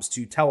jobs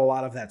to tell a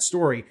lot of that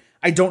story,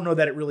 I don't know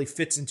that it really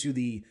fits into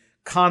the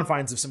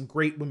confines of some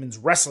great women's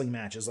wrestling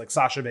matches like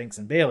Sasha Banks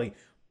and Bayley.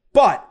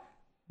 But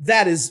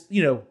that is,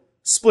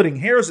 splitting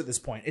hairs at this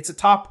point. It's a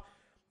top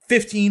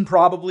 15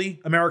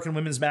 probably American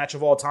women's match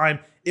of all time.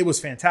 It was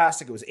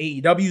fantastic. It was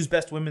AEW's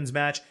best women's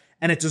match,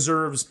 and it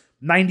deserves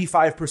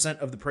 95%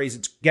 of the praise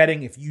it's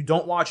getting. If you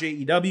don't watch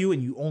AEW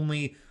and you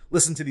only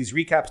listen to these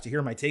recaps to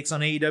hear my takes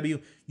on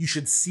AEW, you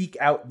should seek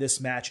out this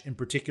match in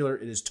particular.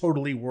 It is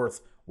totally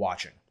worth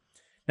watching.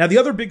 Now, the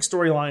other big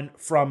storyline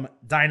from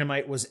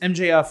Dynamite was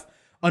MJF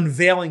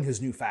unveiling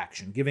his new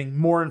faction, giving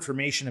more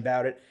information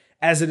about it,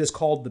 as it is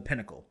called the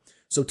Pinnacle.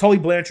 So Tully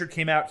Blanchard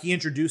came out. He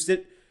introduced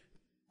it.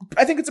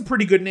 I think it's a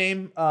pretty good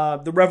name.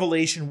 The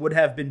revelation would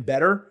have been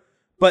better,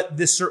 but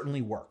this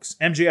certainly works.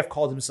 MJF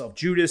called himself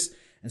Judas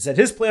and said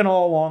his plan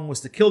all along was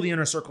to kill the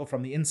Inner Circle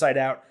from the inside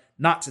out,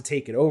 not to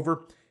take it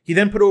over. He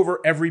then put over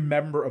every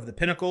member of the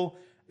Pinnacle.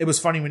 It was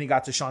funny when he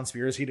got to Shawn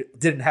Spears. He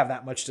didn't have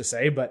that much to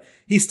say, but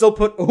he still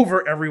put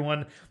over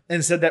everyone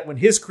and said that when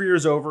his career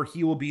is over,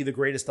 he will be the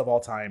greatest of all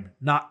time,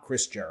 not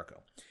Chris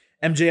Jericho.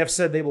 MJF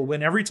said they will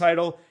win every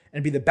title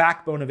and be the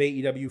backbone of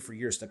AEW for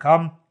years to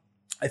come.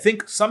 I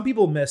think some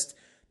people missed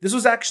this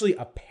was actually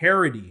a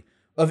parody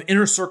of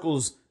Inner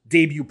Circle's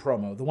debut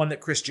promo, the one that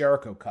Chris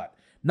Jericho cut.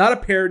 Not a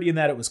parody in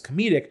that it was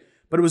comedic,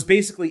 but it was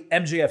basically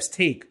MJF's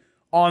take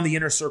on the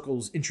Inner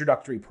Circle's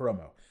introductory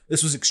promo.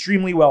 This was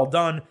extremely well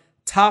done.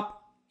 Top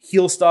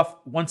heel stuff,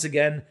 once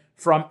again,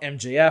 from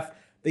MJF.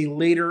 They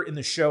later in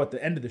the show, at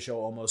the end of the show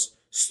almost,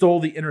 stole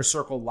the Inner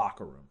Circle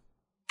locker room.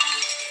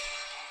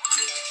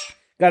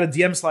 Got a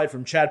DM slide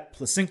from Chad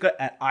Placinka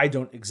at I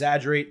Don't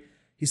Exaggerate.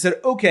 He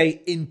said,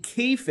 okay, in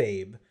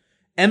kayfabe,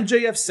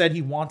 MJF said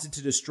he wanted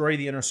to destroy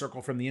the Inner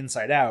Circle from the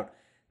inside out.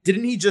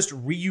 Didn't he just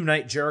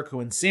reunite Jericho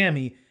and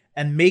Sammy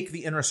and make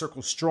the Inner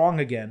Circle strong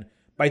again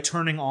by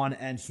turning on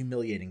and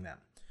humiliating them?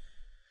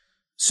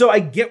 So I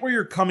get where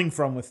you're coming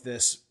from with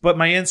this, but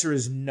my answer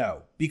is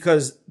no,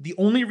 because the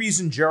only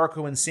reason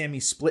Jericho and Sammy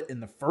split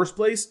in the first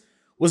place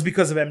was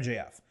because of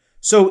MJF.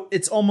 So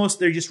it's almost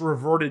they just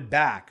reverted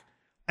back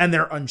and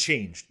they're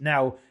unchanged.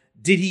 Now,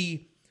 did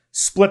he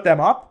split them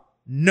up?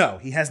 No,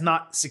 he has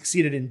not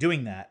succeeded in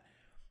doing that.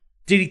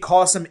 Did he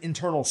cause some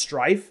internal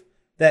strife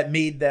that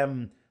made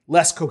them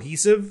less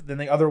cohesive than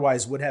they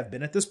otherwise would have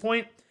been at this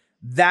point?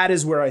 That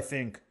is where I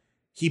think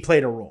he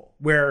played a role,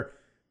 where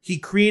he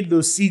created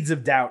those seeds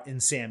of doubt in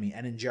Sammy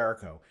and in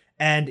Jericho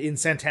and in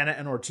Santana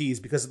and Ortiz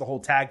because of the whole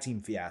tag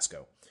team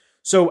fiasco.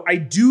 So I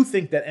do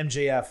think that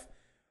MJF,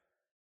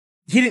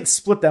 he didn't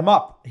split them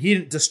up. He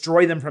didn't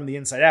destroy them from the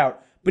inside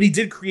out, but he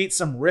did create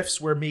some rifts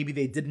where maybe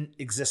they didn't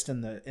exist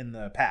in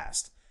the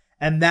past.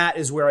 And that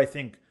is where I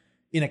think,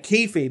 in a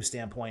kayfabe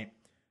standpoint,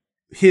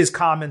 his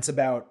comments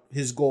about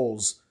his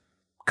goals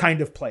kind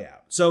of play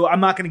out. So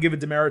I'm not going to give a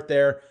demerit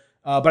there,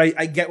 but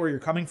I get where you're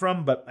coming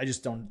from, but I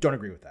just don't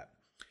agree with that.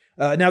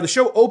 Now, the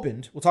show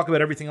opened, we'll talk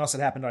about everything else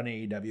that happened on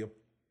AEW,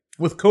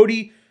 with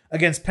Cody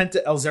against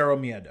Penta El Zero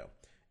Miedo.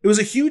 It was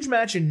a huge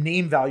match in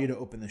name value to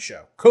open the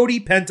show. Cody,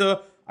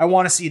 Penta, I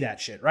want to see that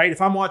shit, right?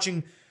 If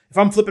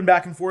I'm flipping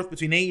back and forth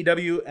between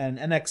AEW and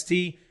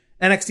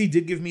NXT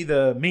did give me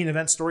the main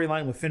event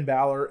storyline with Finn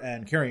Balor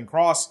and Karrion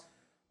Kross,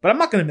 but I'm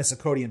not going to miss a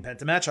Cody and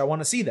Penta match. I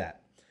want to see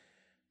that.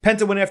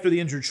 Penta went after the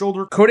injured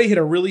shoulder. Cody hit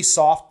a really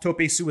soft tope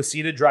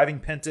suicida, driving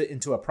Penta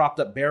into a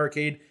propped-up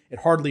barricade. It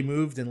hardly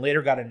moved and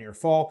later got a near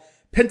fall.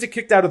 Penta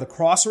kicked out of the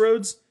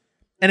crossroads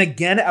and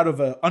again out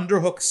of an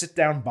underhook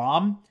sit-down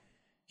bomb.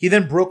 He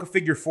then broke a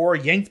figure four,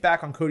 yanked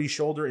back on Cody's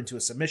shoulder into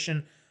a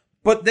submission,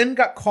 but then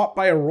got caught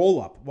by a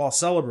roll-up while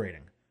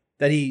celebrating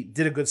that he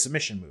did a good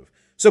submission move.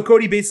 So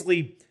Cody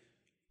basically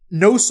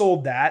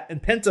no-sold that,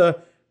 and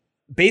Penta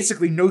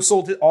basically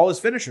no-sold all his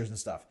finishers and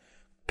stuff.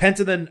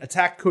 Penta then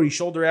attacked Cody's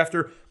shoulder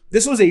after.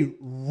 This was a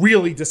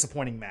really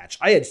disappointing match.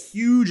 I had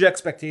huge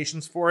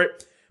expectations for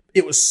it.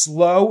 It was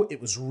slow.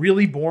 It was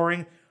really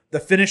boring. The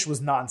finish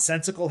was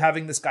nonsensical,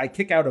 having this guy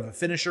kick out of a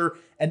finisher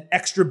and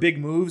extra big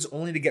moves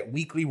only to get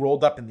weakly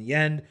rolled up in the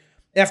end.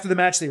 After the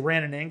match, they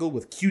ran an angle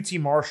with QT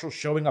Marshall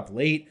showing up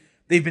late.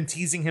 They've been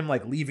teasing him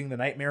like leaving the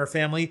Nightmare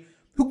family.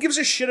 Who gives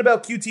a shit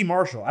about QT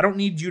Marshall? I don't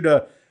need you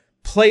to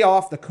play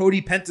off the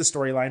Cody Penta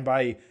storyline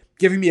by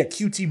giving me a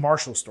QT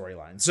Marshall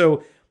storyline.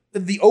 So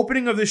the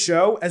opening of the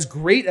show, as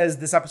great as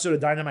this episode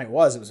of Dynamite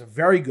was, it was a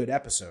very good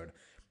episode.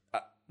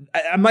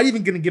 I'm not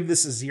even going to give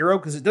this a 0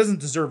 because it doesn't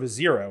deserve a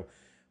 0.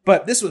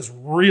 But this was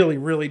really,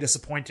 really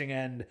disappointing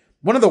and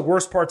one of the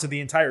worst parts of the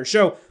entire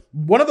show.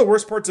 One of the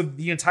worst parts of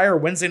the entire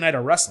Wednesday night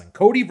of wrestling.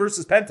 Cody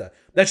versus Penta.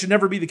 That should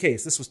never be the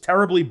case. This was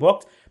terribly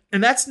booked.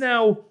 And that's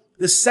now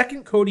the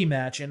second Cody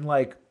match in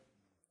like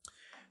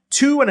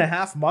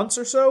 2.5 months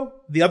or so.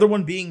 The other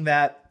one being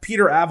that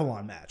Peter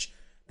Avalon match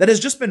that has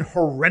just been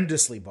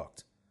horrendously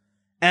booked.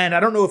 And I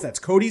don't know if that's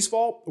Cody's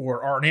fault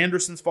or Arn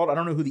Anderson's fault. I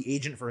don't know who the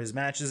agent for his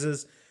matches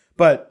is.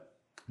 But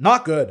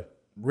not good.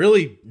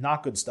 Really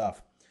not good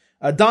stuff.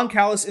 Don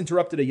Callis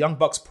interrupted a Young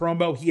Bucks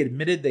promo. He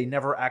admitted they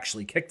never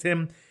actually kicked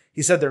him.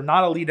 He said they're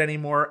not elite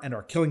anymore and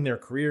are killing their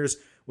careers,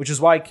 which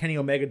is why Kenny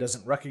Omega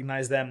doesn't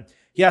recognize them.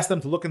 He asked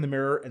them to look in the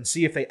mirror and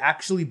see if they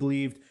actually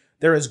believed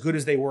they're as good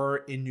as they were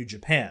in New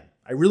Japan.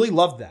 I really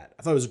loved that.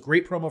 I thought it was a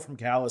great promo from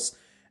Callis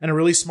and a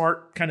really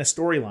smart kind of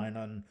storyline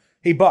on,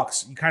 hey,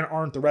 Bucks, you kind of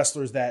aren't the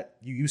wrestlers that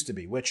you used to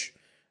be, which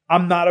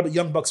I'm not a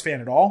Young Bucks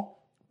fan at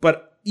all,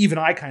 but even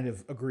I kind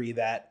of agree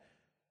that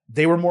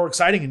they were more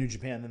exciting in New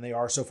Japan than they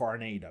are so far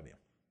in AEW.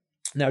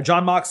 Now,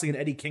 Jon Moxley and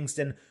Eddie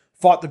Kingston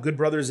fought the Good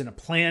Brothers in a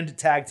planned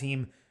tag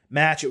team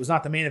match. It was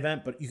not the main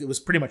event, but it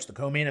was pretty much the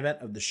co-main event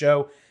of the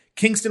show.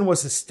 Kingston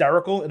was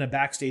hysterical in a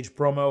backstage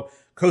promo,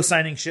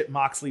 co-signing shit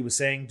Moxley was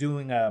saying,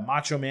 doing a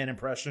Macho Man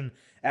impression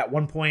at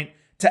one point.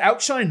 To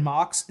outshine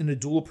Mox in a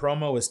dual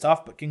promo is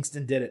tough, but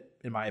Kingston did it,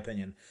 in my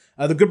opinion.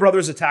 The Good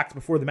Brothers attacked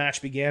before the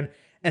match began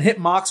and hit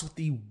Mox with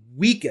the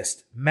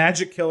weakest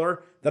magic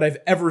killer that I've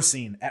ever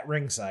seen at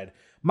ringside.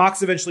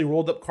 Mox eventually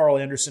rolled up Carl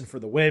Anderson for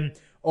the win.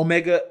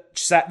 Omega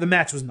sat, the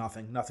match was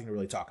nothing to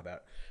really talk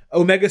about.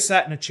 Omega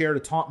sat in a chair to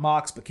taunt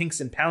Mox, but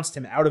Kingston pounced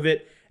him out of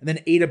it and then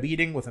ate a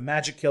beating with a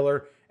magic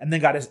killer and then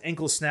got his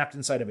ankle snapped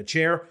inside of a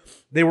chair.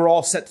 They were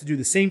all set to do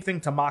the same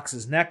thing to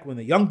Mox's neck when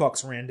the Young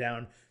Bucks ran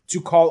down to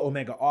call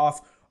Omega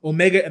off.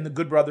 Omega and the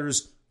Good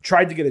Brothers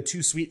tried to get a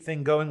too sweet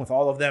thing going with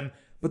all of them,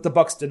 but the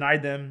Bucks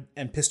denied them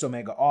and pissed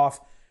Omega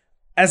off.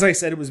 As I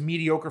said, it was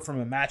mediocre from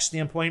a match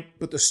standpoint,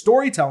 but the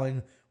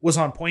storytelling was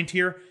on point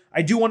here.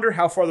 I do wonder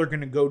how far they're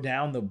going to go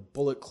down the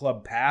Bullet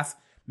Club path.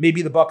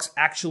 Maybe the Bucks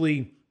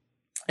actually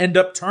end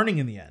up turning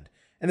in the end,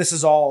 and this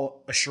is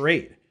all a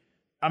charade.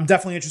 I'm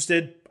definitely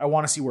interested. I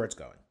want to see where it's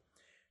going.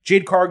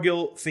 Jade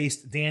Cargill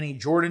faced Danny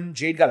Jordan.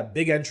 Jade got a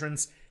big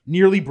entrance,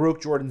 nearly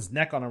broke Jordan's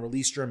neck on a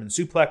release German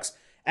suplex,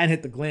 and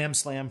hit the Glam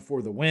Slam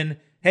for the win.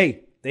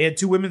 Hey, they had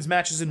 2 women's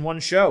matches in one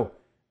show,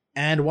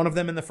 and one of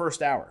them in the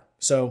first hour.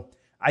 So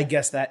I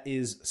guess that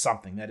is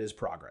something. That is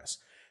progress.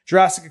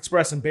 Jurassic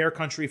Express and Bear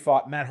Country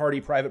fought Matt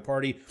Hardy, Private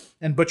Party,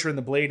 and Butcher and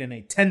the Blade in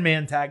a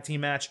 10-man tag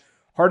team match.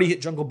 Hardy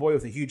hit Jungle Boy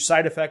with a huge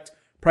side effect.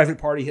 Private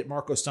Party hit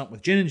Marco Stunt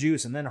with Gin and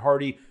Juice, and then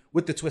Hardy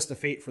with the Twist of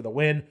Fate for the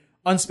win.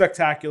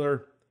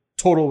 Unspectacular,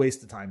 total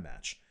waste of time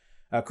match.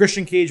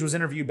 Christian Cage was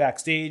interviewed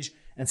backstage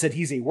and said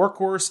he's a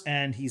workhorse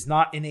and he's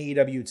not in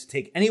AEW to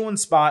take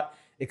anyone's spot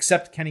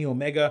except Kenny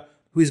Omega,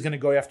 who he's going to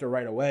go after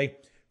right away.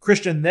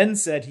 Christian then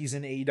said he's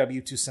in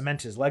AEW to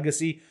cement his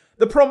legacy.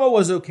 The promo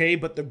was okay,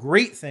 but the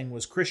great thing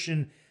was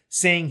Christian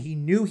saying he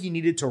knew he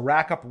needed to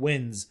rack up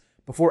wins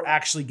before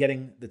actually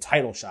getting the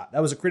title shot.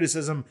 That was a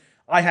criticism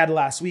I had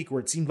last week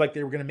where it seemed like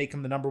they were going to make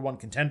him the number 1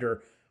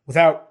 contender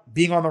without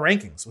being on the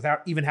rankings,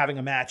 without even having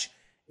a match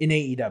in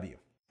AEW.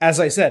 As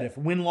I said, if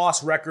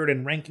win-loss record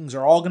and rankings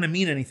are all going to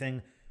mean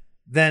anything,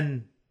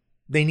 then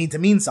they need to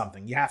mean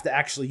something. You have to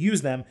actually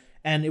use them,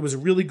 and it was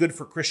really good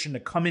for Christian to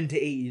come into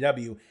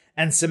AEW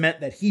and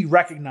cement that he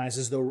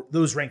recognizes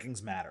those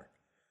rankings matter.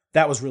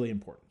 That was really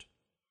important.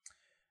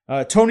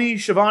 Tony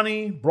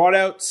Schiavone brought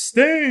out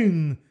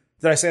Sting.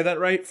 Did I say that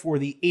right? For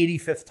the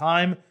 85th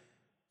time.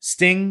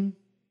 Sting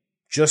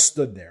just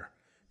stood there.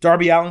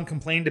 Darby Allin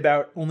complained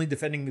about only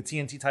defending the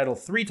TNT title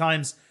 3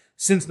 times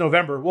since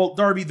November. Well,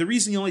 Darby, the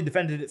reason he only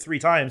defended it 3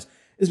 times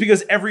is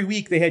because every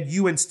week they had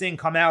you and Sting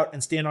come out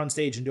and stand on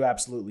stage and do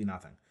absolutely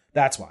nothing.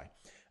 That's why.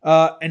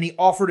 And he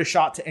offered a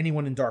shot to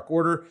anyone in Dark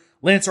Order.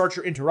 Lance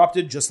Archer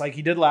interrupted, just like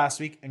he did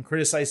last week, and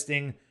criticized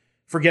Sting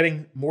for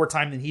getting more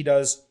time than he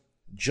does,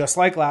 just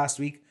like last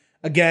week.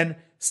 Again,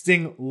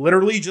 Sting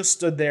literally just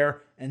stood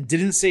there and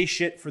didn't say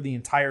shit for the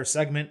entire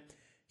segment.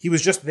 He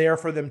was just there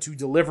for them to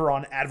deliver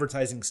on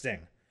advertising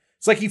Sting.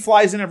 It's like he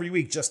flies in every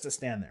week just to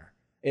stand there.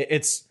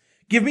 It's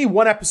give me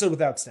 1 episode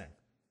without Sting.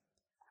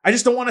 I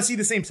just don't want to see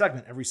the same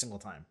segment every single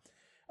time.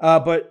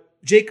 But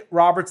Jake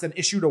Roberts then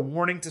issued a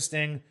warning to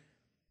Sting,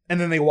 and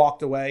then they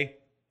walked away.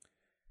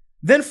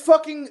 Then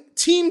fucking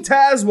Team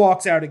Taz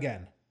walks out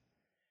again.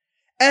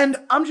 And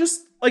I'm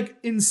just, like,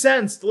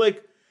 incensed.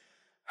 Like,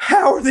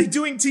 how are they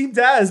doing Team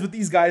Taz with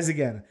these guys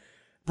again?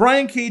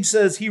 Brian Cage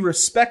says he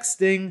respects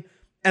Sting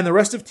and the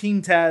rest of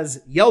Team Taz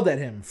yelled at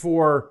him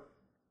for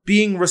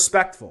being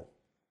respectful.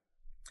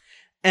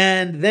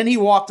 And then he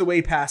walked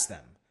away past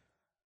them.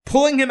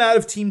 Pulling him out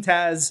of Team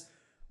Taz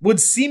would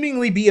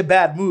seemingly be a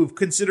bad move,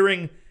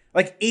 considering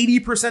like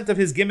 80% of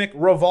his gimmick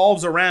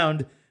revolves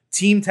around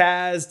Team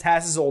Taz,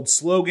 Taz's old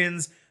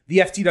slogans, the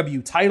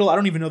FTW title. I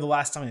don't even know the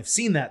last time I've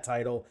seen that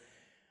title.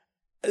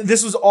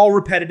 This was all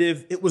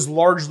repetitive. It was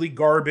largely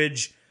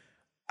garbage.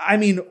 I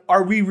mean,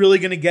 are we really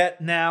going to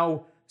get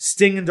now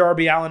Sting and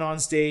Darby Allin on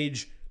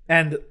stage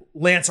and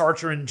Lance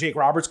Archer and Jake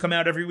Roberts come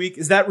out every week?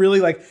 Is that really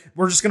like,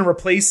 we're just going to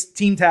replace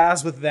Team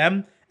Taz with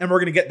them and we're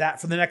going to get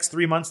that for the next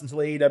 3 months until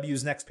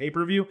AEW's next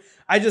pay-per-view?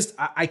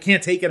 I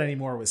can't take it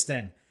anymore with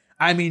Sting.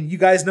 I mean, you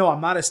guys know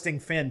I'm not a Sting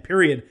fan,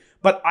 period,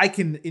 but I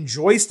can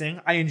enjoy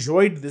Sting. I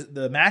enjoyed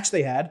the match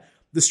they had,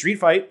 the street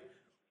fight,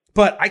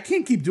 but I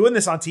can't keep doing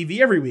this on TV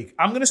every week.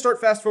 I'm going to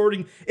start fast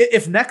forwarding.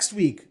 If next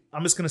week,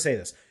 I'm just going to say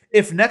this,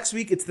 if next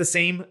week it's the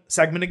same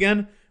segment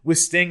again with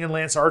Sting and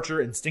Lance Archer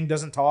and Sting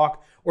doesn't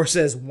talk or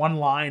says one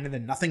line and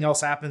then nothing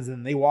else happens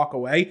and they walk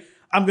away,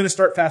 I'm going to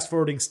start fast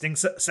forwarding Sting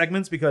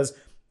segments because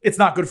it's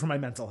not good for my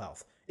mental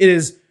health. It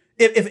is.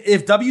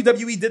 If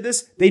WWE did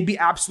this, they'd be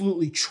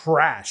absolutely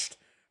trashed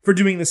for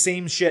doing the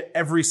same shit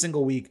every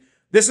single week.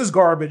 This is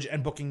garbage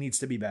and booking needs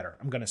to be better.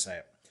 I'm going to say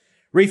it.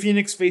 Rey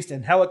Fenix faced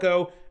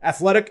Angelico.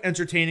 Athletic,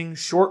 entertaining,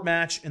 short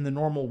match in the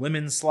normal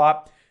women's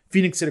slot.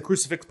 Phoenix hit a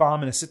crucifix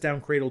bomb and a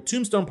sit-down cradle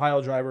tombstone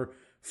pile driver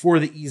for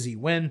the easy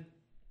win.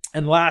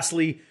 And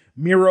lastly,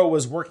 Miro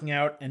was working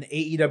out and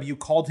AEW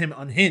called him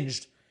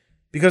unhinged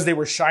because they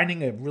were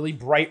shining a really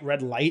bright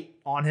red light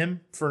on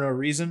him for no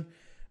reason.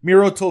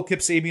 Miro told Kip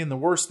Sabian the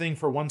worst thing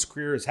for one's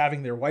career is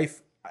having their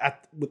wife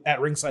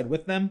at ringside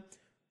with them.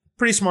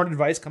 Pretty smart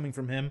advice coming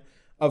from him.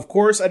 Of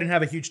course, I didn't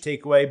have a huge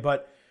takeaway,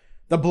 but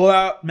the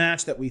blowout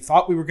match that we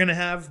thought we were going to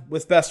have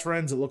with Best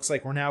Friends, it looks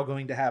like we're now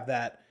going to have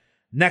that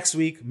next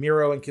week.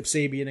 Miro and Kip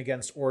Sabian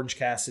against Orange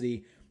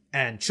Cassidy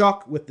and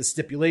Chuck, with the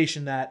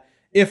stipulation that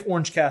if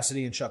Orange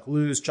Cassidy and Chuck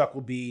lose, Chuck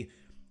will be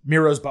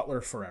Miro's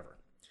butler forever.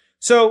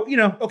 So,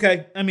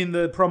 okay. I mean,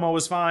 the promo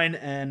was fine,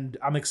 and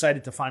I'm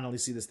excited to finally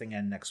see this thing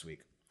end next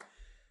week.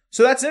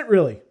 So that's it,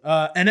 really.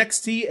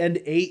 NXT and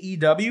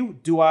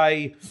AEW. Do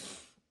I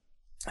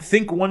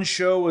think one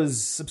show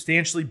is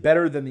substantially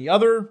better than the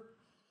other?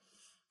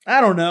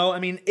 I don't know. I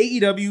mean,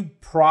 AEW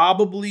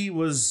probably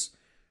was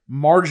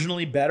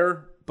marginally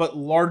better, but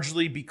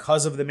largely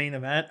because of the main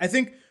event. I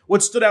think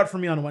what stood out for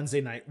me on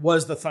Wednesday night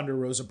was the Thunder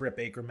Rosa Britt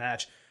Baker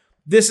match.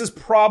 This is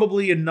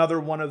probably another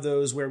one of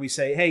those where we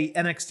say, hey,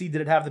 NXT,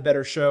 did it have the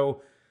better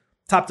show?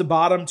 Top to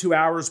bottom, 2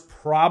 hours,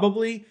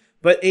 probably.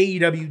 But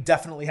AEW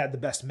definitely had the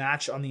best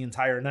match on the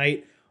entire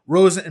night.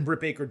 Rosa and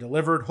Britt Baker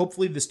delivered.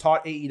 Hopefully this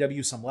taught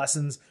AEW some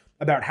lessons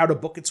about how to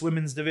book its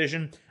women's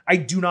division. I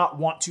do not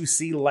want to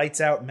see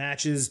lights out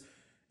matches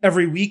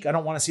every week. I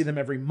don't want to see them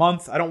every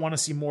month. I don't want to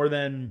see more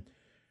than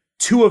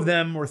 2 of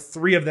them or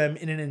 3 of them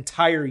in an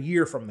entire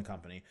year from the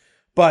company.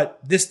 But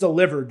this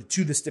delivered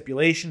to the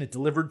stipulation. It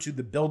delivered to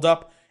the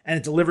buildup, and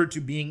it delivered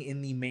to being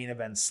in the main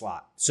event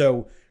slot.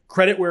 So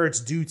credit where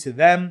it's due to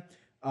them.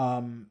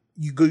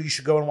 You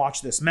should go and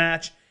watch this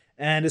match.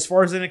 And as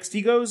far as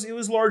NXT goes, it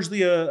was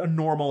largely a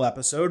normal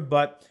episode,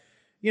 but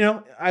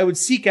I would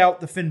seek out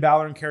the Finn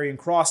Balor and Karrion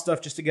Kross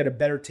stuff just to get a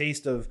better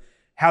taste of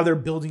how they're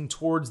building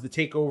towards the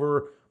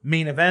TakeOver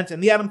main event,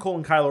 and the Adam Cole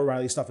and Kyle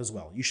O'Reilly stuff as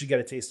well. You should get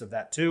a taste of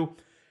that too.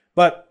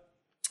 But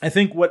I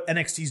think what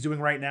NXT is doing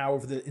right now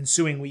over the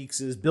ensuing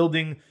weeks is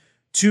building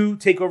to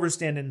TakeOver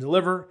Stand and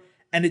Deliver,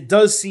 and it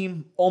does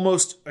seem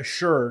almost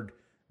assured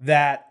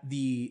that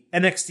the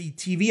NXT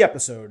TV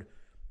episode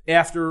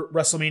after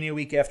WrestleMania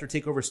week, after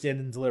TakeOver Stand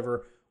and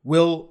Deliver,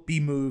 will be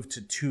moved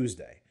to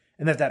Tuesday.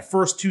 And that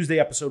first Tuesday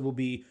episode will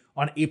be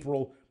on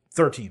April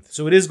 13th.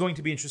 So it is going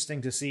to be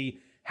interesting to see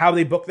how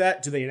they book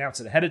that. Do they announce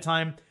it ahead of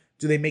time?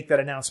 Do they make that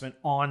announcement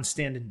on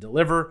Stand and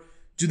Deliver?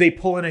 Do they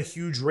pull in a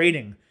huge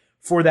rating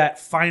for that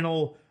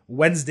final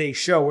Wednesday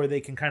show where they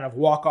can kind of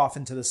walk off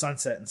into the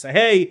sunset and say,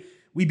 hey,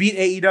 we beat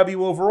AEW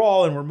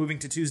overall and we're moving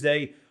to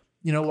Tuesday,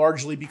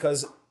 largely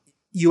because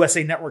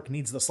USA Network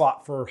needs the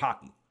slot for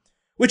hockey,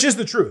 which is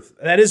the truth.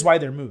 That is why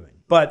they're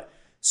moving. But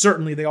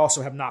certainly they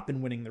also have not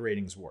been winning the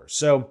ratings wars.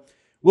 So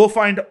we'll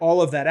find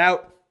all of that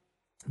out.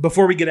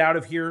 Before we get out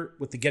of here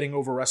with the Getting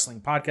Over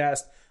Wrestling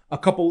podcast, a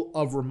couple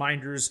of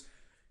reminders.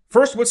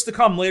 First, what's to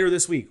come later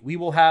this week? We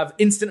will have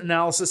instant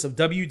analysis of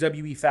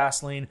WWE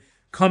Fastlane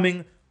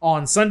coming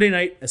on Sunday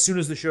night. As soon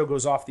as the show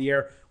goes off the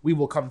air, we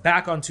will come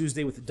back on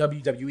Tuesday with the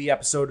WWE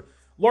episode,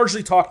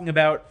 largely talking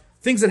about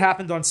things that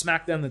happened on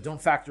SmackDown that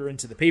don't factor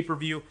into the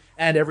pay-per-view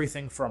and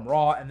everything from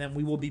Raw. And then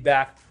we will be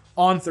back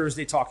on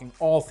Thursday talking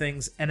all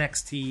things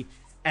NXT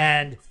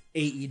and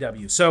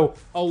AEW. So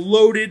a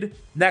loaded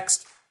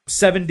next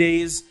 7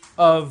 days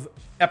of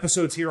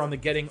episodes here on the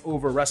Getting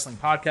Over Wrestling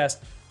podcast.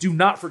 Do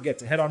not forget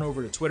to head on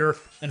over to Twitter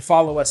and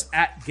follow us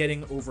at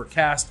Getting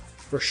Overcast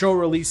for show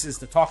releases,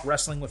 to talk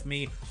wrestling with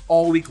me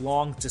all week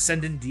long, to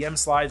send in DM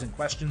slides and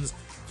questions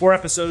for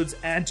episodes,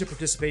 and to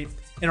participate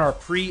in our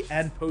pre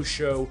and post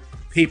show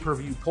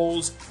pay-per-view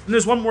polls. And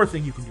there's one more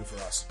thing you can do for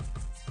us.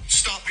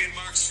 Stop being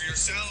marks for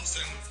yourselves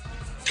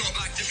and go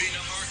back to being a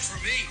mark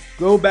for me.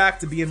 Go back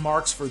to being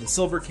marks for the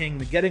Silver King,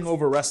 the Getting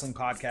Over Wrestling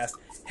podcast.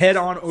 Head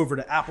on over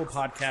to Apple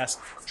Podcasts.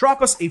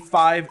 Drop us a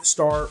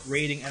 5-star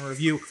rating and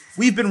review.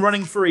 We've been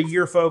running for a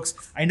year,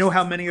 folks. I know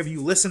how many of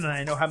you listen, and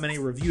I know how many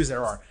reviews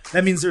there are.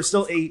 That means there's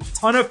still a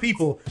ton of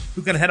people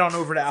who can head on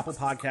over to Apple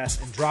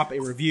Podcasts and drop a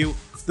review.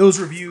 Those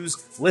reviews,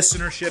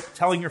 listenership,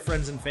 telling your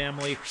friends and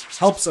family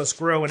helps us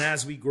grow, and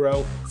as we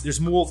grow, there's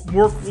more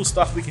cool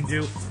stuff we can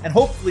do. And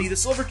hopefully, the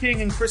Silver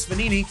King and Chris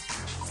Vanini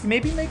can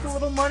maybe make a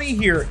little money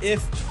here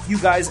if you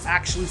guys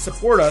actually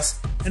support us.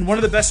 And one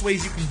of the best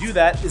ways you can do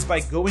that is by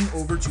going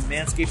over to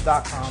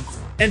manscaped.com,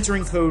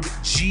 entering code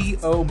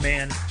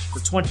GOMAN for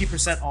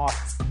 20%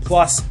 off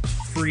plus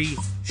free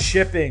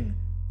shipping.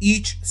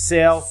 Each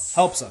sale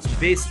helps us. We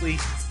basically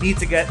need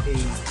to get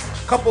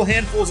a couple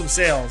handfuls of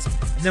sales,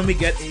 and then we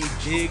get a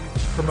big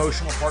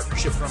promotional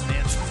partnership from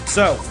Manscaped.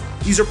 So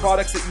these are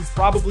products that you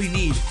probably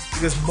need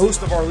because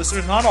most of our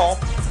listeners, not all,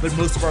 but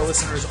most of our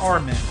listeners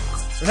are men.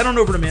 So head on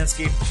over to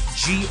Manscaped.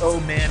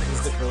 GOMAN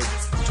is the code.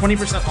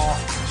 20%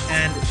 off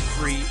and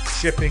free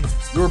shipping.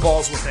 Your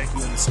balls will thank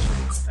you, and the Silver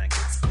King will thank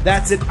you.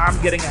 That's it.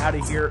 I'm getting out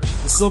of here.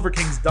 The Silver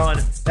King's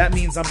done. That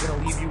means I'm going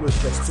to leave you with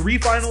just 3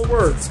 final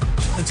words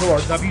until our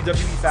WWE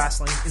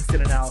Fastlane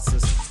Instant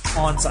Analysis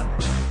on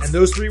Sunday. And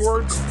those 3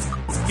 words,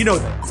 you know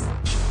them.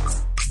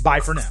 Bye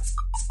for now.